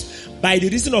for us by the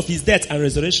reason of his death and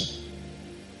resurrection.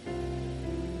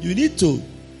 You need to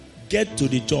get to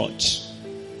the judge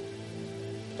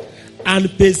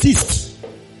and persist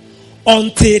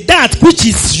until that which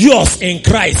is yours in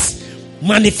Christ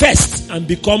manifests and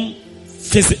become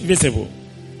visible.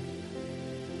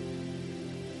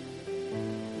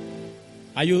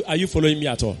 Are you following me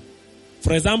at all?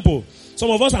 For example, some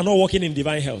of us are not walking in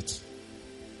divine health.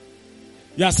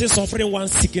 You are still suffering one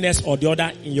sickness or the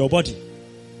other in your body.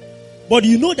 But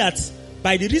you know that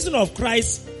by the reason of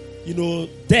Christ's,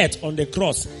 death on the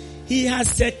cross, he has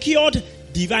secured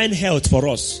divine health for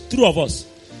us, through of us.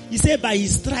 He said, by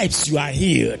his stripes you are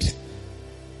healed.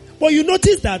 But you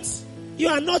notice that you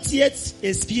are not yet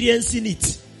experiencing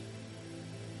it.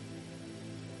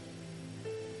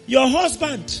 Your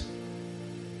husband,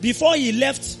 before he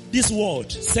left this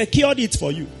world, secured it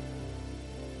for you.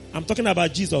 I'm talking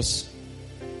about Jesus.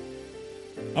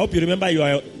 I hope you remember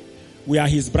we are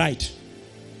his bride.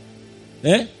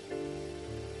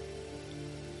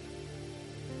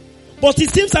 But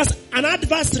it seems as an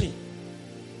adversary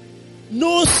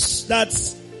knows that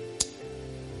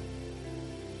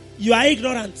you are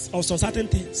ignorant of some certain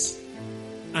things.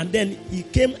 And then he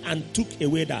came and took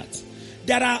away that.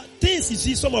 There are things, you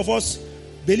see, some of us,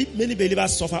 many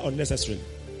believers suffer unnecessarily.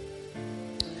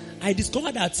 I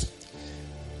discovered that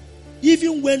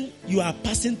even when you are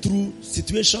passing through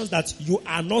situations that you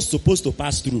are not supposed to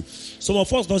pass through, some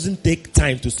of us doesn't take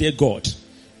time to say, God,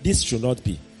 this should not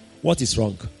be. What is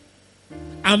wrong?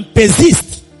 And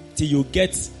persist till you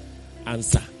get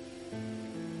answer.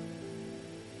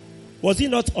 Was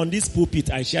it not on this pulpit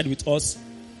I shared with us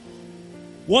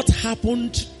what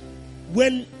happened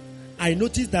when I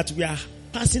noticed that we are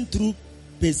passing through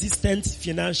persistent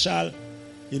financial,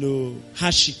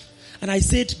 hardship? And I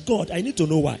said, God, I need to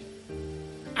know why.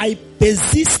 I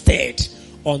persisted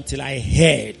until I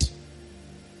heard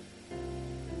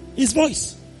his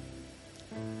voice.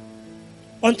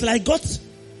 Until I got,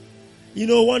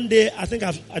 one day, I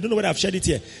don't know whether I've shared it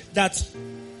here, that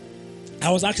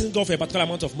I was asking God for a particular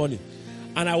amount of money.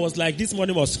 And I was like, this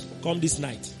money must come this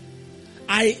night.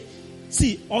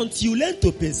 Until you learn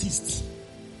to persist,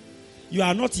 you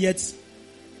are not yet,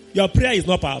 your prayer is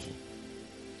not powerful.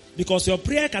 Because your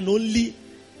prayer can only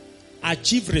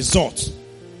achieve results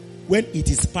when it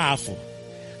is powerful.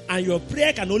 And your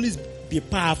prayer can only be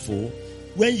powerful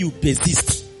when you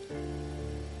persist.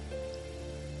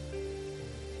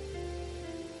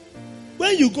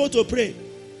 When you go to pray,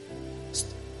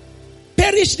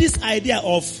 perish this idea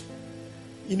of,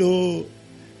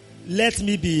 let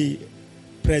me be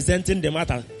presenting the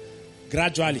matter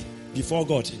gradually before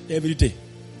God every day.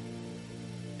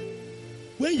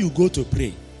 When you go to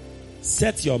pray,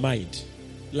 set your mind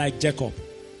like Jacob.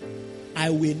 I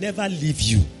will never leave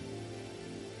you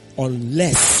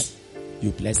unless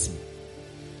you bless me.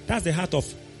 That's the heart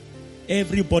of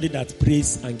everybody that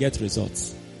prays and gets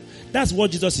results. That's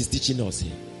what Jesus is teaching us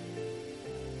here.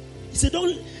 He said,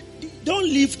 don't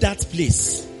leave that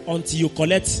place until you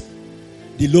collect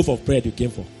the loaf of bread you came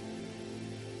for.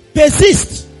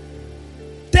 Persist.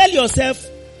 Tell yourself,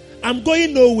 I'm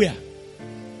going nowhere.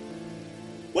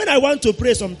 When I want to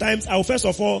pray sometimes, I will first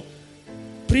of all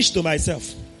preach to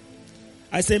myself.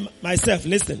 I say, myself,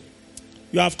 listen,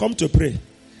 you have come to pray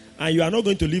and you are not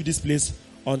going to leave this place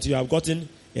until you have gotten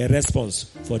a response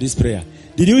for this prayer.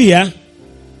 Did you hear?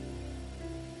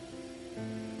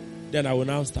 Then I will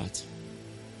now start.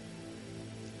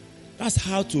 That's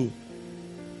how to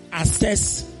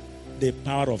assess the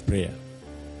power of prayer.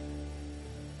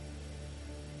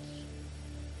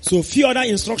 So few other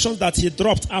instructions that he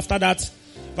dropped after that.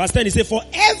 Verse 10, he said, for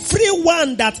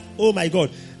everyone that, oh my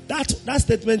God, that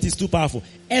statement is too powerful.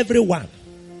 Everyone.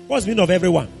 What's the meaning of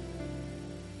everyone?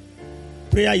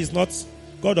 Prayer is not,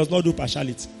 God does not do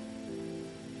partiality.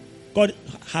 God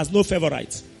has no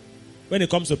favorite when it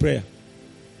comes to prayer.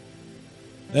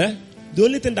 The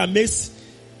only thing that makes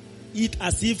it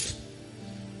as if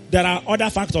there are other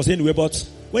factors anyway, but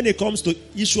when it comes to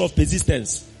issue of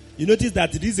persistence, you notice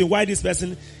that the reason why this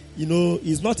person,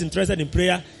 is not interested in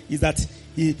prayer is that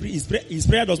his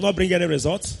prayer does not bring any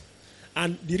results.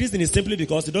 And the reason is simply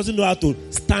because he doesn't know how to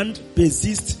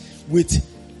persist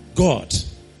with God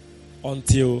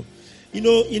until,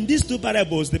 in these two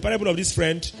parables, the parable of this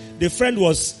friend, the friend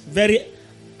was very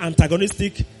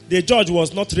antagonistic. The judge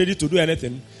was not ready to do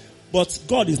anything. But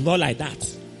God is not like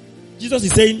that. Jesus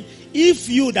is saying, if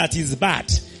you that is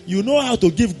bad, you know how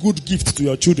to give good gifts to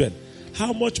your children,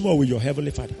 how much more will your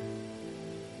heavenly Father?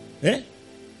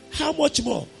 How much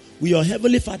more will your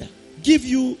heavenly Father give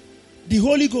you the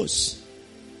Holy Ghost?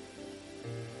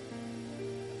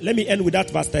 Let me end with that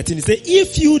verse 13. He says,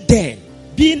 if you then,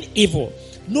 being evil,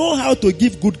 know how to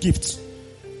give good gifts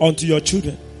unto your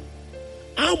children,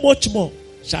 how much more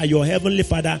shall your heavenly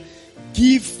Father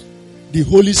give the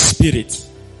Holy Spirit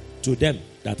to them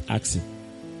that ask him?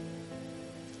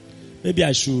 Maybe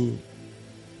I should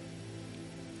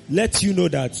let you know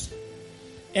that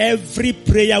every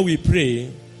prayer we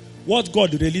pray, what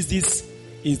God releases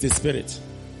is the Spirit.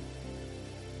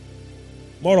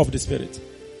 More of the Spirit.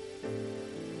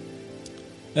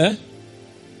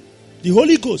 The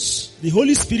Holy Ghost, the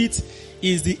Holy Spirit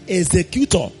is the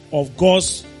executor of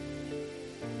God's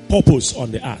purpose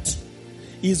on the earth.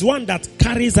 He's one that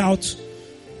carries out,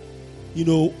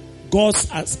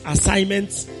 God's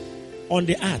assignment on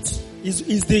the earth.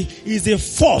 Is the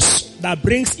force that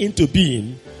brings into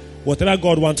being whatever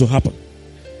God wants to happen.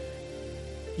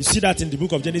 You see that in the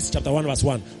book of Genesis chapter 1 verse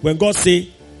 1. When God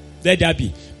say, let there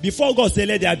be. Before God say,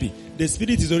 let there be, the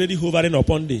Spirit is already hovering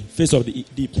upon the face of the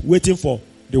deep, waiting for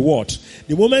the word.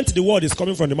 The moment the word is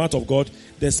coming from the mouth of God,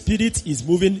 the Spirit is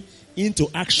moving into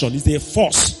action. It's a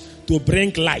force to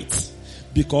bring light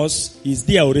because it's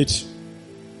there already.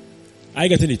 Are you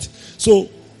getting it? So,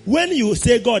 when you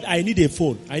say, God, I need a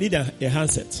phone, I need a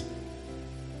handset.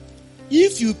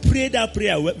 If you pray that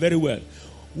prayer very well,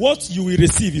 what you will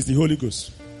receive is the Holy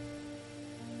Ghost.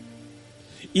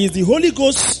 It's the Holy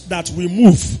Ghost that will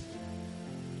move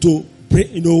to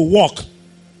walk,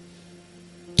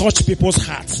 touch people's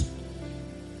hearts,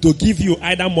 to give you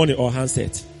either money or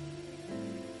handset.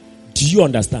 Do you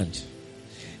understand?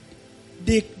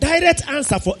 The direct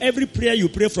answer for every prayer you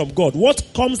pray from God, what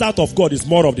comes out of God is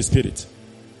more of the Spirit.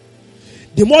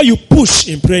 The more you push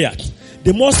in prayer,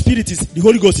 the more the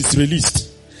Holy Ghost is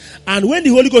released. And when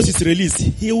the Holy Ghost is released,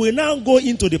 He will now go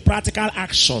into the practical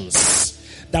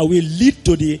actions that will lead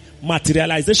to the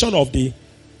materialization of the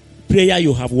prayer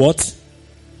you have what?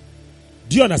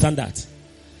 Do you understand that?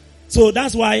 So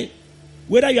that's why,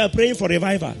 whether you are praying for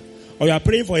revival, or you are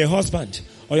praying for a husband,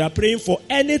 or you are praying for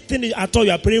anything at all,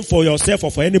 you are praying for yourself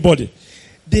or for anybody,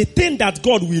 the thing that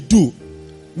God will do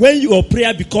when your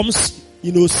prayer becomes,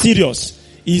 serious,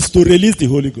 is to release the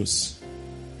Holy Ghost.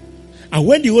 And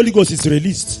when the Holy Ghost is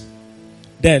released,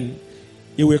 then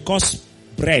it will cause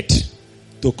bread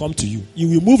to come to you. It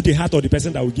will move the heart of the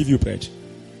person that will give you bread.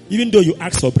 Even though you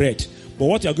ask for bread, but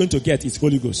what you are going to get is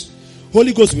Holy Ghost.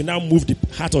 Holy Ghost will now move the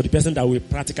heart of the person that will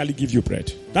practically give you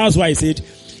bread. That's why I said,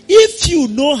 if you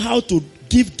know how to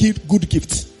give good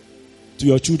gifts to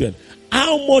your children,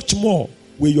 how much more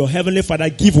will your Heavenly Father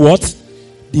give what?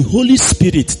 The Holy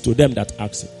Spirit to them that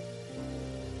ask Him.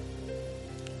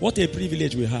 What a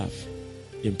privilege we have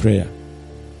in prayer.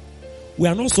 We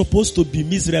are not supposed to be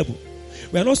miserable.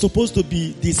 We are not supposed to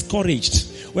be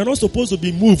discouraged. We are not supposed to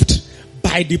be moved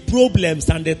by the problems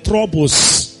and the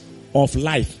troubles of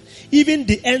life. Even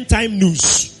the end time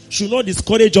news should not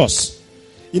discourage us.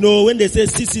 When they say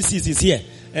 666 is here,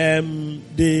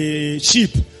 the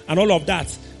sheep and all of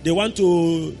that, they want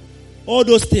to, all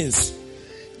those things.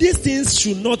 These things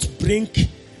should not bring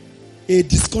a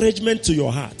discouragement to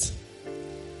your heart.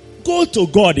 Go to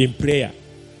God in prayer.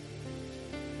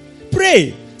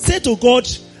 Pray. Say to God,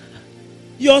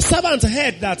 your servant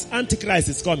heard that Antichrist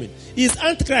is coming. Is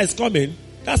Antichrist coming?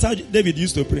 That's how David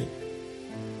used to pray.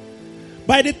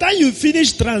 By the time you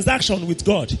finish transaction with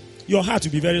God, your heart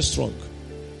will be very strong.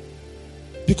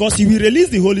 Because He will release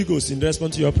the Holy Ghost in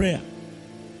response to your prayer.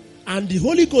 And the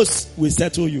Holy Ghost will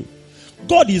settle you.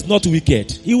 God is not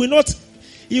wicked. He will not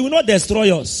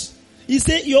destroy us. He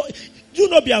said, do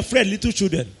not be afraid, little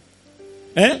children.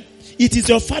 It is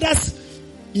your Father's,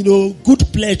 good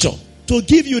pleasure to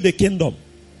give you the kingdom.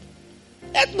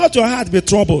 Let not your heart be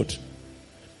troubled.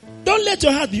 Don't let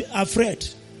your heart be afraid.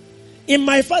 In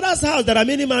my Father's house there are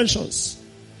many mansions.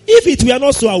 If it were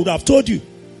not so, I would have told you.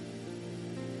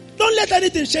 Don't let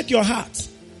anything shake your heart.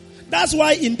 That's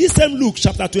why in this same Luke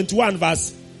chapter 21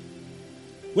 verse,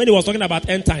 when he was talking about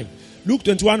end time, Luke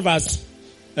 21 verse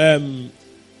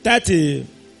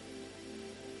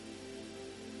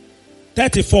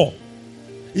 34,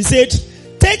 he said,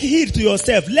 take heed to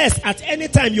yourself, lest at any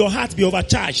time your heart be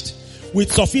overcharged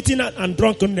with surfeiting and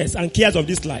drunkenness and cares of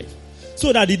this life,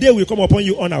 so that the day will come upon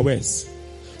you unawares.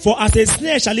 For as a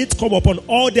snare shall it come upon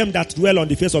all them that dwell on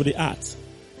the face of the earth.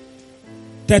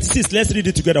 36, let's read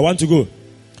it together. 1 to go.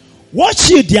 Watch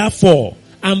ye therefore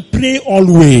and pray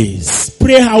always.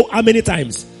 Pray how many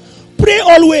times? Pray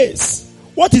always.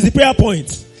 What is the prayer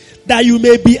point? That you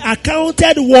may be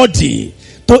accounted worthy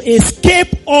to escape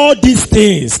all these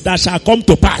things that shall come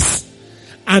to pass,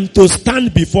 and to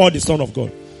stand before the Son of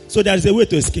God. So there is a way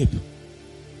to escape.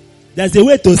 There is a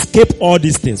way to escape all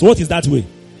these things. What is that way?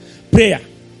 Prayer.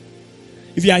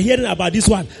 If you are hearing about this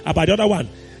one, about the other one,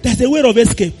 there's a way of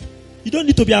escape. You don't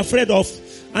need to be afraid of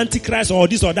Antichrist or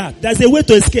this or that. There's a way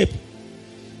to escape.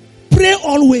 Pray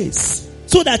always,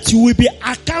 so that you will be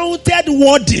accounted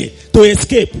worthy to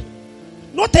escape.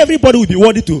 Not everybody will be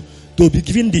worthy to be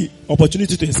given the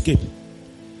opportunity to escape.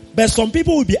 But some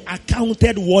people will be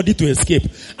accounted worthy to escape.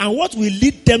 And what will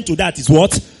lead them to that is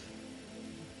what?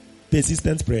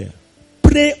 Persistent prayer.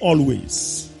 Pray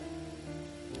always.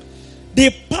 The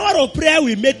power of prayer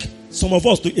will make some of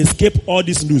us to escape all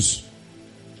this news.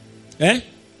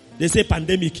 They say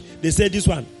pandemic. They say this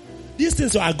one. These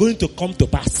things are going to come to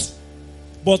pass.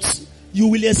 But you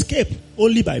will escape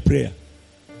only by prayer.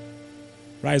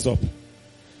 Rise up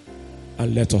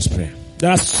and let us pray.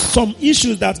 There are some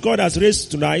issues that God has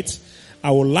raised tonight.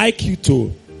 I would like you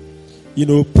to,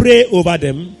 pray over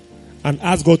them and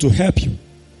ask God to help you,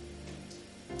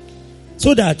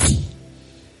 so that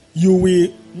you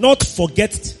will not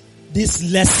forget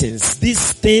these lessons,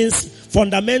 these things,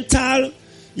 fundamental,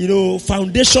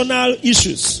 foundational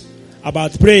issues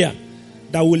about prayer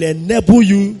that will enable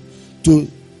you to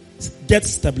get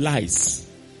stabilized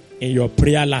in your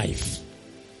prayer life.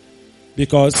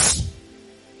 Because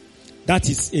that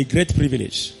is a great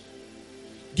privilege.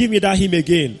 Give me that hymn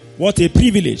again. What a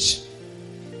privilege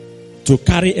to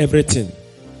carry everything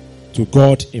to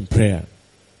God in prayer.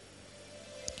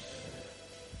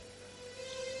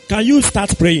 Can you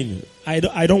start praying? I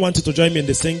don't want you to join me in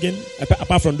the singing,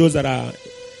 apart from those that are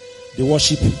the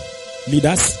worship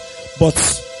leaders. But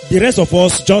the rest of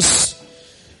us just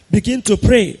begin to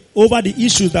pray over the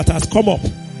issues that has come up.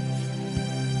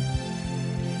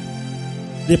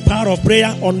 The power of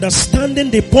prayer,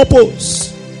 understanding the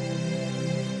purpose.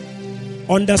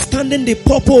 Understanding the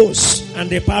purpose and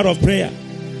the power of prayer.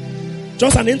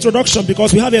 Just an introduction,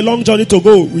 because we have a long journey to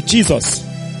go with Jesus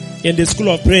in the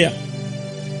school of prayer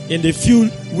in the few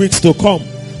weeks to come.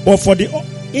 But for the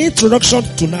introduction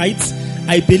tonight,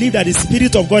 I believe that the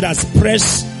Spirit of God has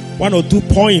pressed 1 or 2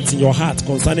 points in your heart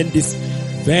concerning this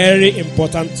very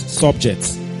important subject.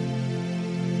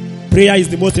 Prayer is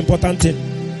the most important thing.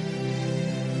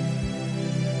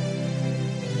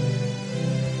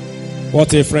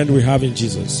 What a friend we have in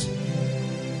Jesus.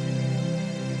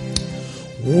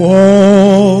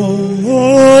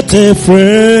 What a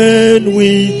friend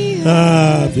we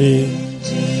have in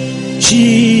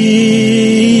Jesus.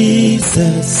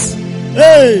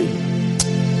 Hey!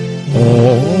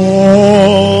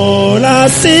 All our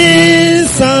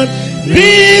sins and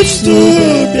griefs to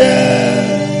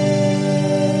bear.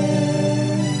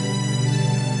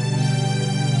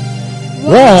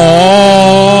 What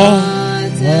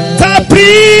a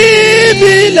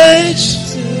privilege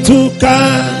to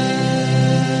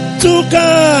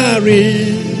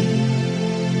carry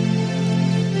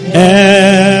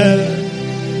everything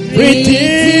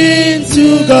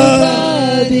to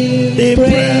God in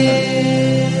prayer.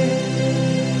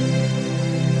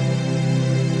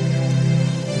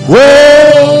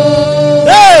 Whoa,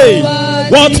 hey,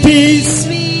 what peace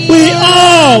we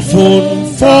often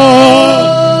fall.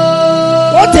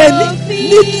 What a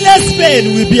needless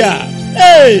pain we bear.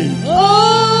 Hey,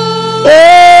 oh,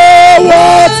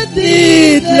 what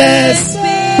needless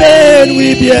pain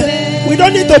we bear. We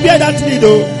don't need to bear that need,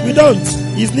 though. We don't.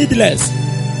 It's needless.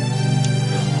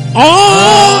 Oh,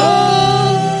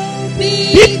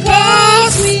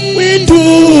 because we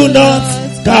do not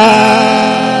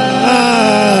carry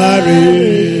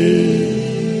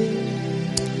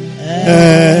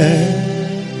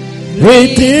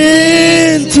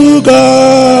everything to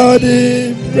God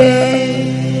in prayer.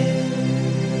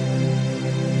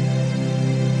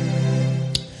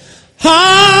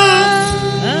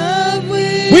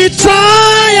 With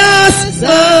trials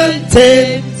and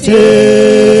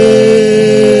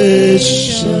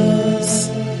temptations.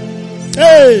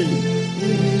 Hey!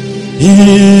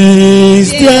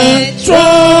 Is there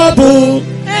trouble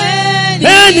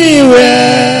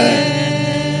anywhere?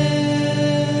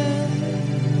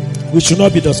 We should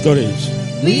not be discouraged.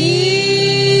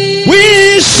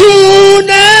 We should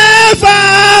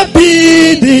never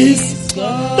be this.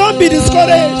 Don't be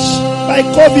discouraged by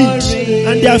COVID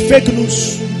and their fake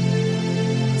news.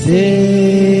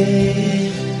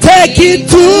 Take it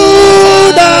to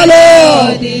the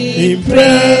Lord in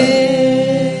prayer.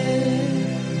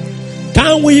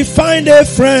 Can we find a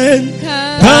friend?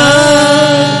 Can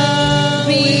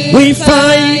we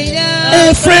find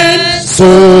a friend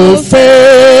so faithful?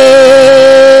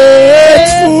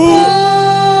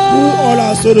 Who all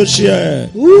our soul share?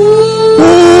 Who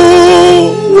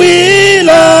will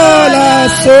all our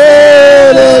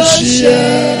soul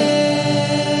share?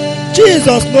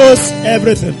 Jesus knows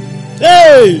everything.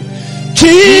 Hey,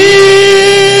 Jesus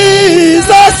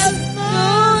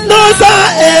knows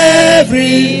our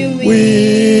every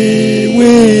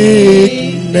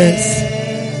weakness.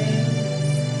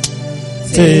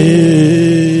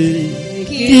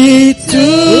 Take it to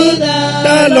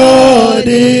the Lord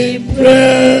in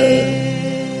prayer.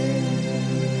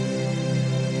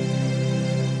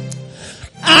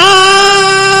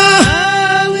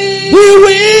 We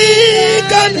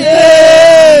weak and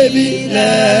heavy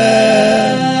laden.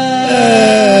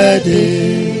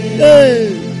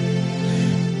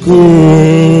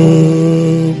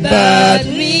 Combat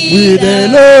with a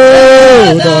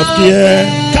load of care.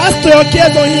 Cast your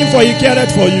cares on him, for he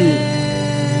careth for you.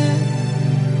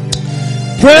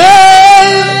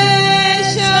 Precious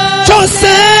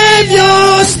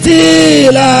Savior,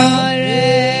 still our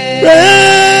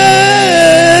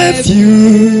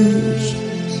refuge.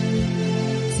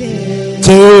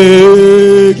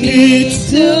 Take it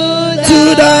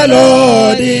to the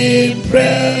Lord in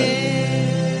prayer.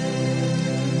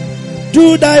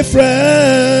 Do thy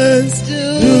friends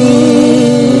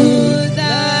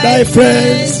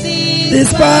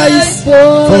despise,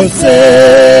 forsake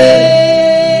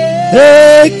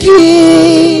you.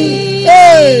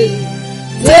 Hey,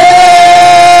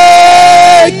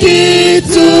 take it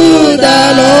to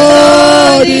the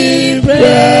Lord in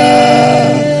prayer.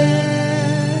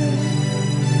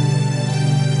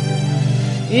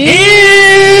 In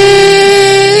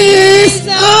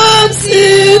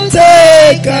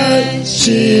can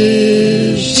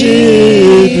shift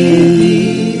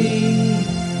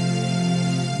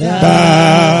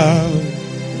bow.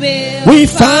 We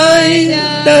find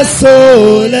the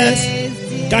solace.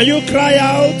 Can you cry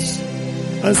out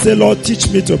and say, Lord, teach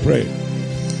me to pray?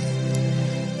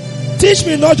 Teach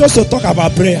me not just to talk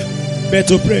about prayer, but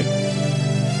to pray.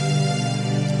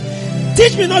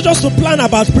 Teach me not just to plan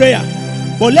about prayer,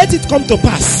 but let it come to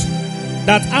pass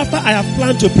that after I have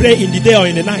planned to pray in the day or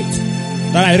in the night,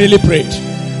 that I really prayed.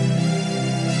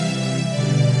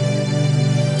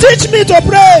 Teach me to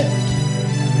pray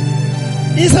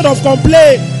instead of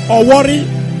complain or worry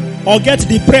or get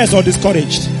depressed or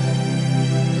discouraged.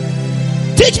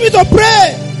 Teach me to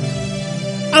pray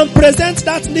and present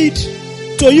that need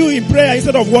to you in prayer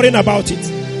instead of worrying about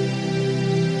it.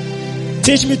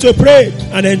 Teach me to pray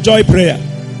and enjoy prayer.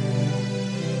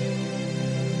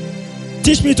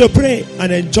 Teach me to pray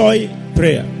and enjoy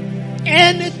prayer.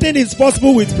 Anything is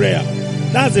possible with prayer.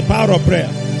 That's the power of prayer.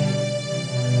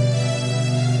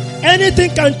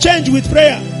 Anything can change with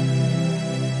prayer.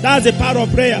 That's the power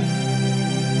of prayer.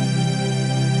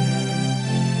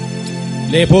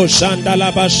 Lebo shanda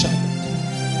labasha.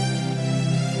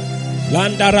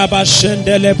 Landa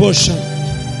rabashende lebo shanda.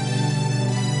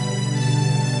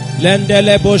 Lende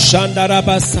lebo shanda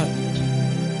rabasa.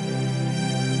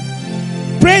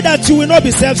 Pray that you will not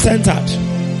be self-centered.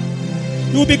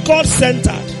 You will be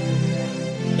God-centered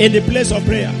in the place of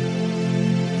prayer.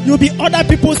 You will be other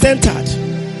people-centered.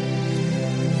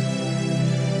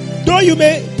 Though you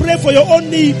may pray for your own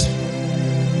need,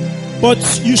 but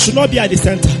you should not be at the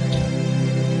center.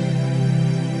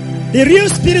 The real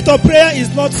spirit of prayer is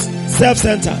not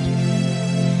self-centered.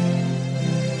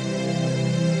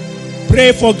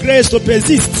 Pray for grace to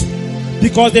persist,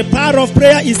 because the power of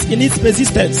prayer is in its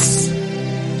persistence.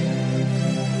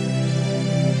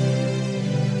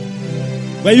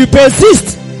 When you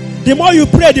persist, the more you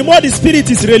pray, the more the spirit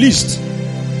is released.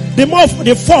 The more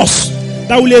the force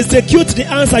that will execute the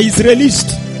answer is released.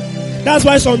 That's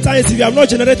why sometimes if you have not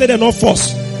generated enough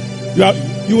force,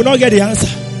 you will not get the answer.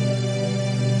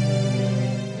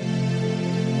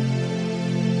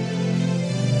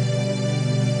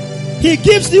 He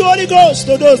gives the Holy Ghost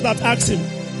to those that ask him.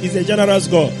 He's a generous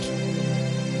God.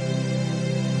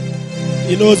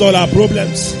 He knows all our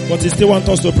problems, but he still wants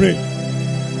us to pray.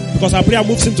 Because our prayer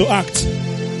moves him to act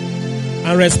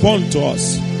and respond to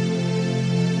us.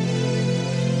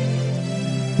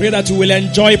 Pray that you will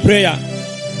enjoy prayer.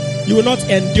 You will not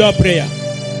endure prayer.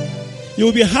 You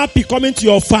will be happy coming to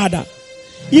your Father.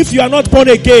 If you are not born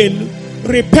again,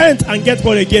 repent and get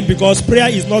born again, because prayer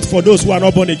is not for those who are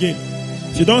not born again.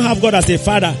 If you don't have God as a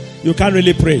Father, you can't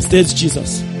really pray. States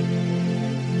Jesus.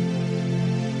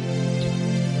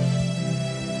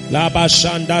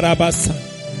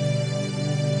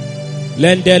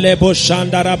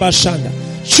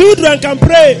 Children can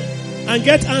pray and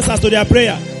get answers to their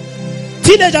prayer.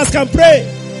 Teenagers can pray.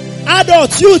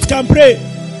 Adults, youth can pray.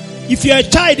 If you're a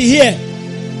child here,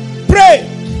 pray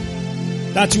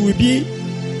that you will be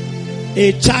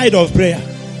a child of prayer.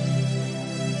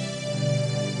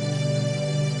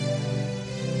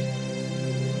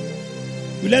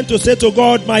 You learn to say to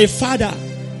God, my Father,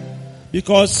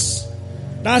 because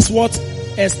that's what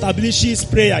establishes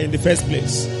prayer in the first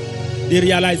place. The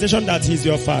realization that He's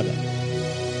your Father.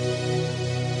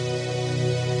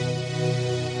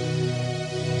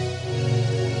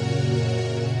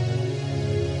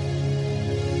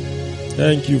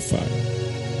 Thank you, Father.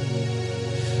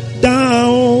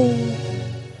 Down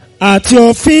at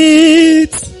your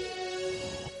feet,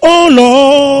 oh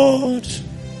Lord,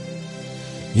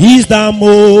 is the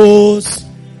most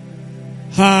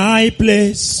high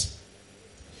place.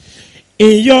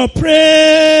 In your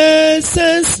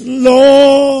presence,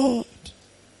 Lord,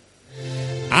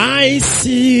 I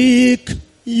seek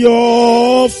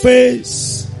your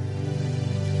face.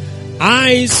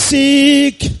 I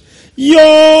seek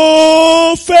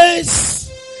your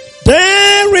face.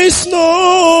 There is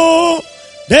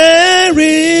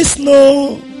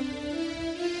no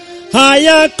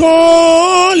higher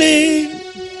calling,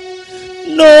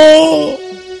 no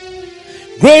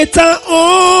greater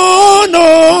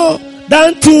honor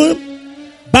than to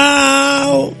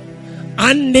bow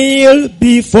and kneel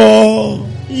before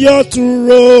your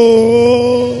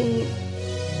throne.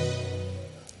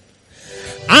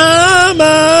 I'm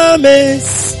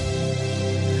amazed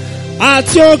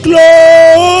at your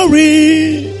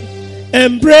glory,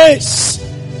 embrace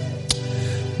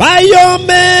by your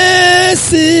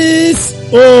mercies,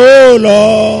 oh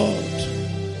Lord.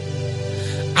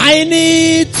 I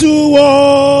need to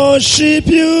worship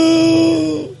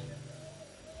you.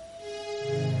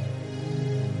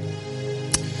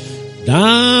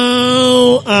 Down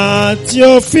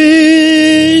your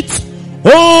feet,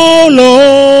 oh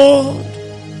Lord,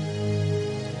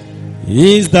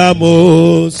 is the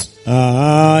most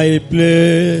high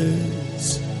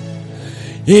place.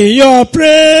 In your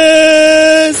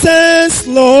presence,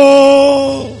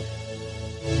 Lord,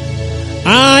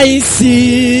 I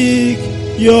seek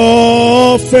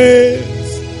your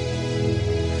face.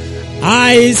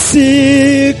 I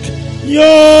seek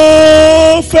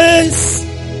your face.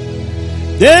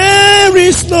 There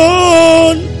is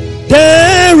none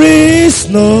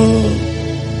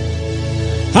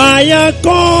higher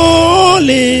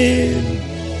calling,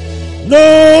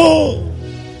 no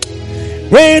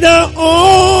greater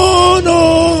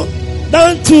honor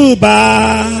than to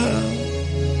bow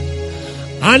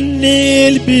and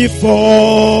kneel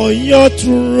before your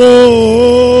throne.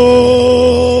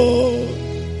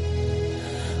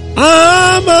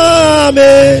 I'm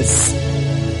amazed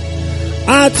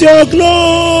at your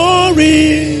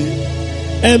glory,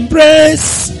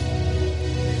 embrace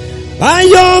by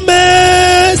your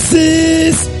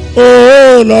mercies,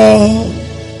 oh Lord.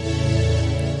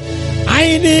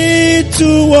 I need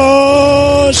to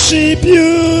worship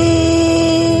you.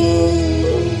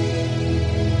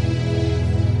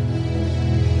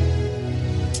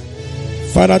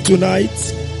 Father,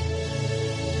 tonight,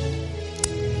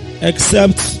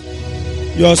 except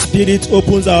your spirit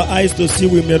opens our eyes to see,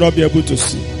 we may not be able to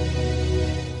see.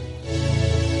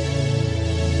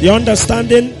 The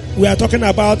understanding we are talking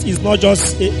about is not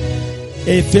just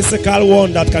a physical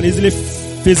one that can easily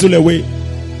fizzle away.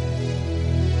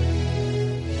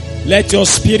 Let your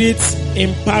spirit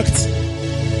impact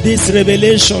this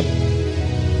revelation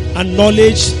and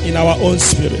knowledge in our own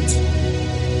spirit,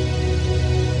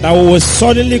 that we will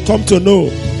suddenly come to know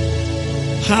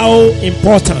how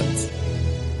important,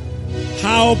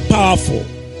 how powerful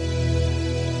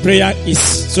prayer is,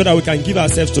 so that we can give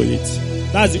ourselves to it.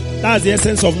 That's the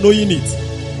essence of knowing it.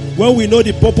 When we know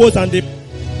the purpose and the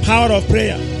power of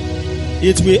prayer,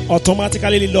 it will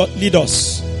automatically lead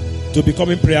us to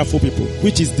becoming prayerful people,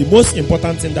 which is the most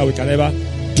important thing that we can ever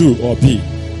do or be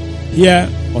here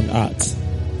on earth.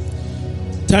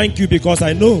 Thank you, because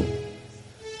I know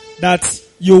that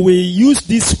you will use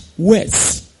these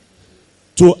words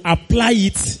to apply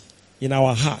it in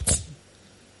our heart,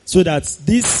 so that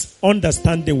this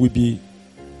understanding will be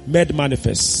made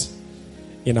manifest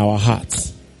in our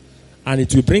hearts, and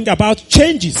it will bring about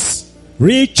changes,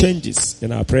 real changes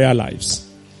in our prayer lives.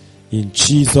 In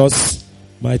Jesus'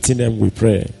 mighty name we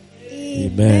pray.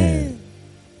 Amen.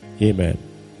 Amen.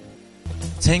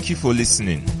 Thank you for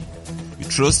listening. We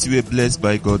trust you were blessed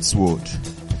by God's word.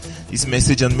 This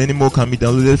message and many more can be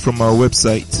downloaded from our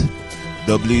website,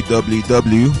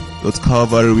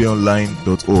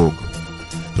 www.calvaryonline.org.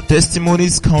 For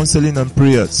testimonies, counseling, and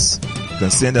prayers, you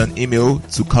can send an email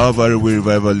to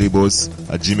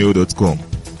calvaryrevivallabels@gmail.com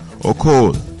or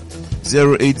call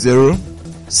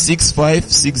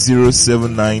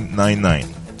 080-6560-7999.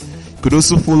 You could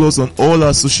also follow us on all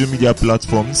our social media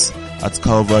platforms at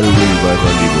Calvary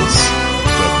Revival Labels.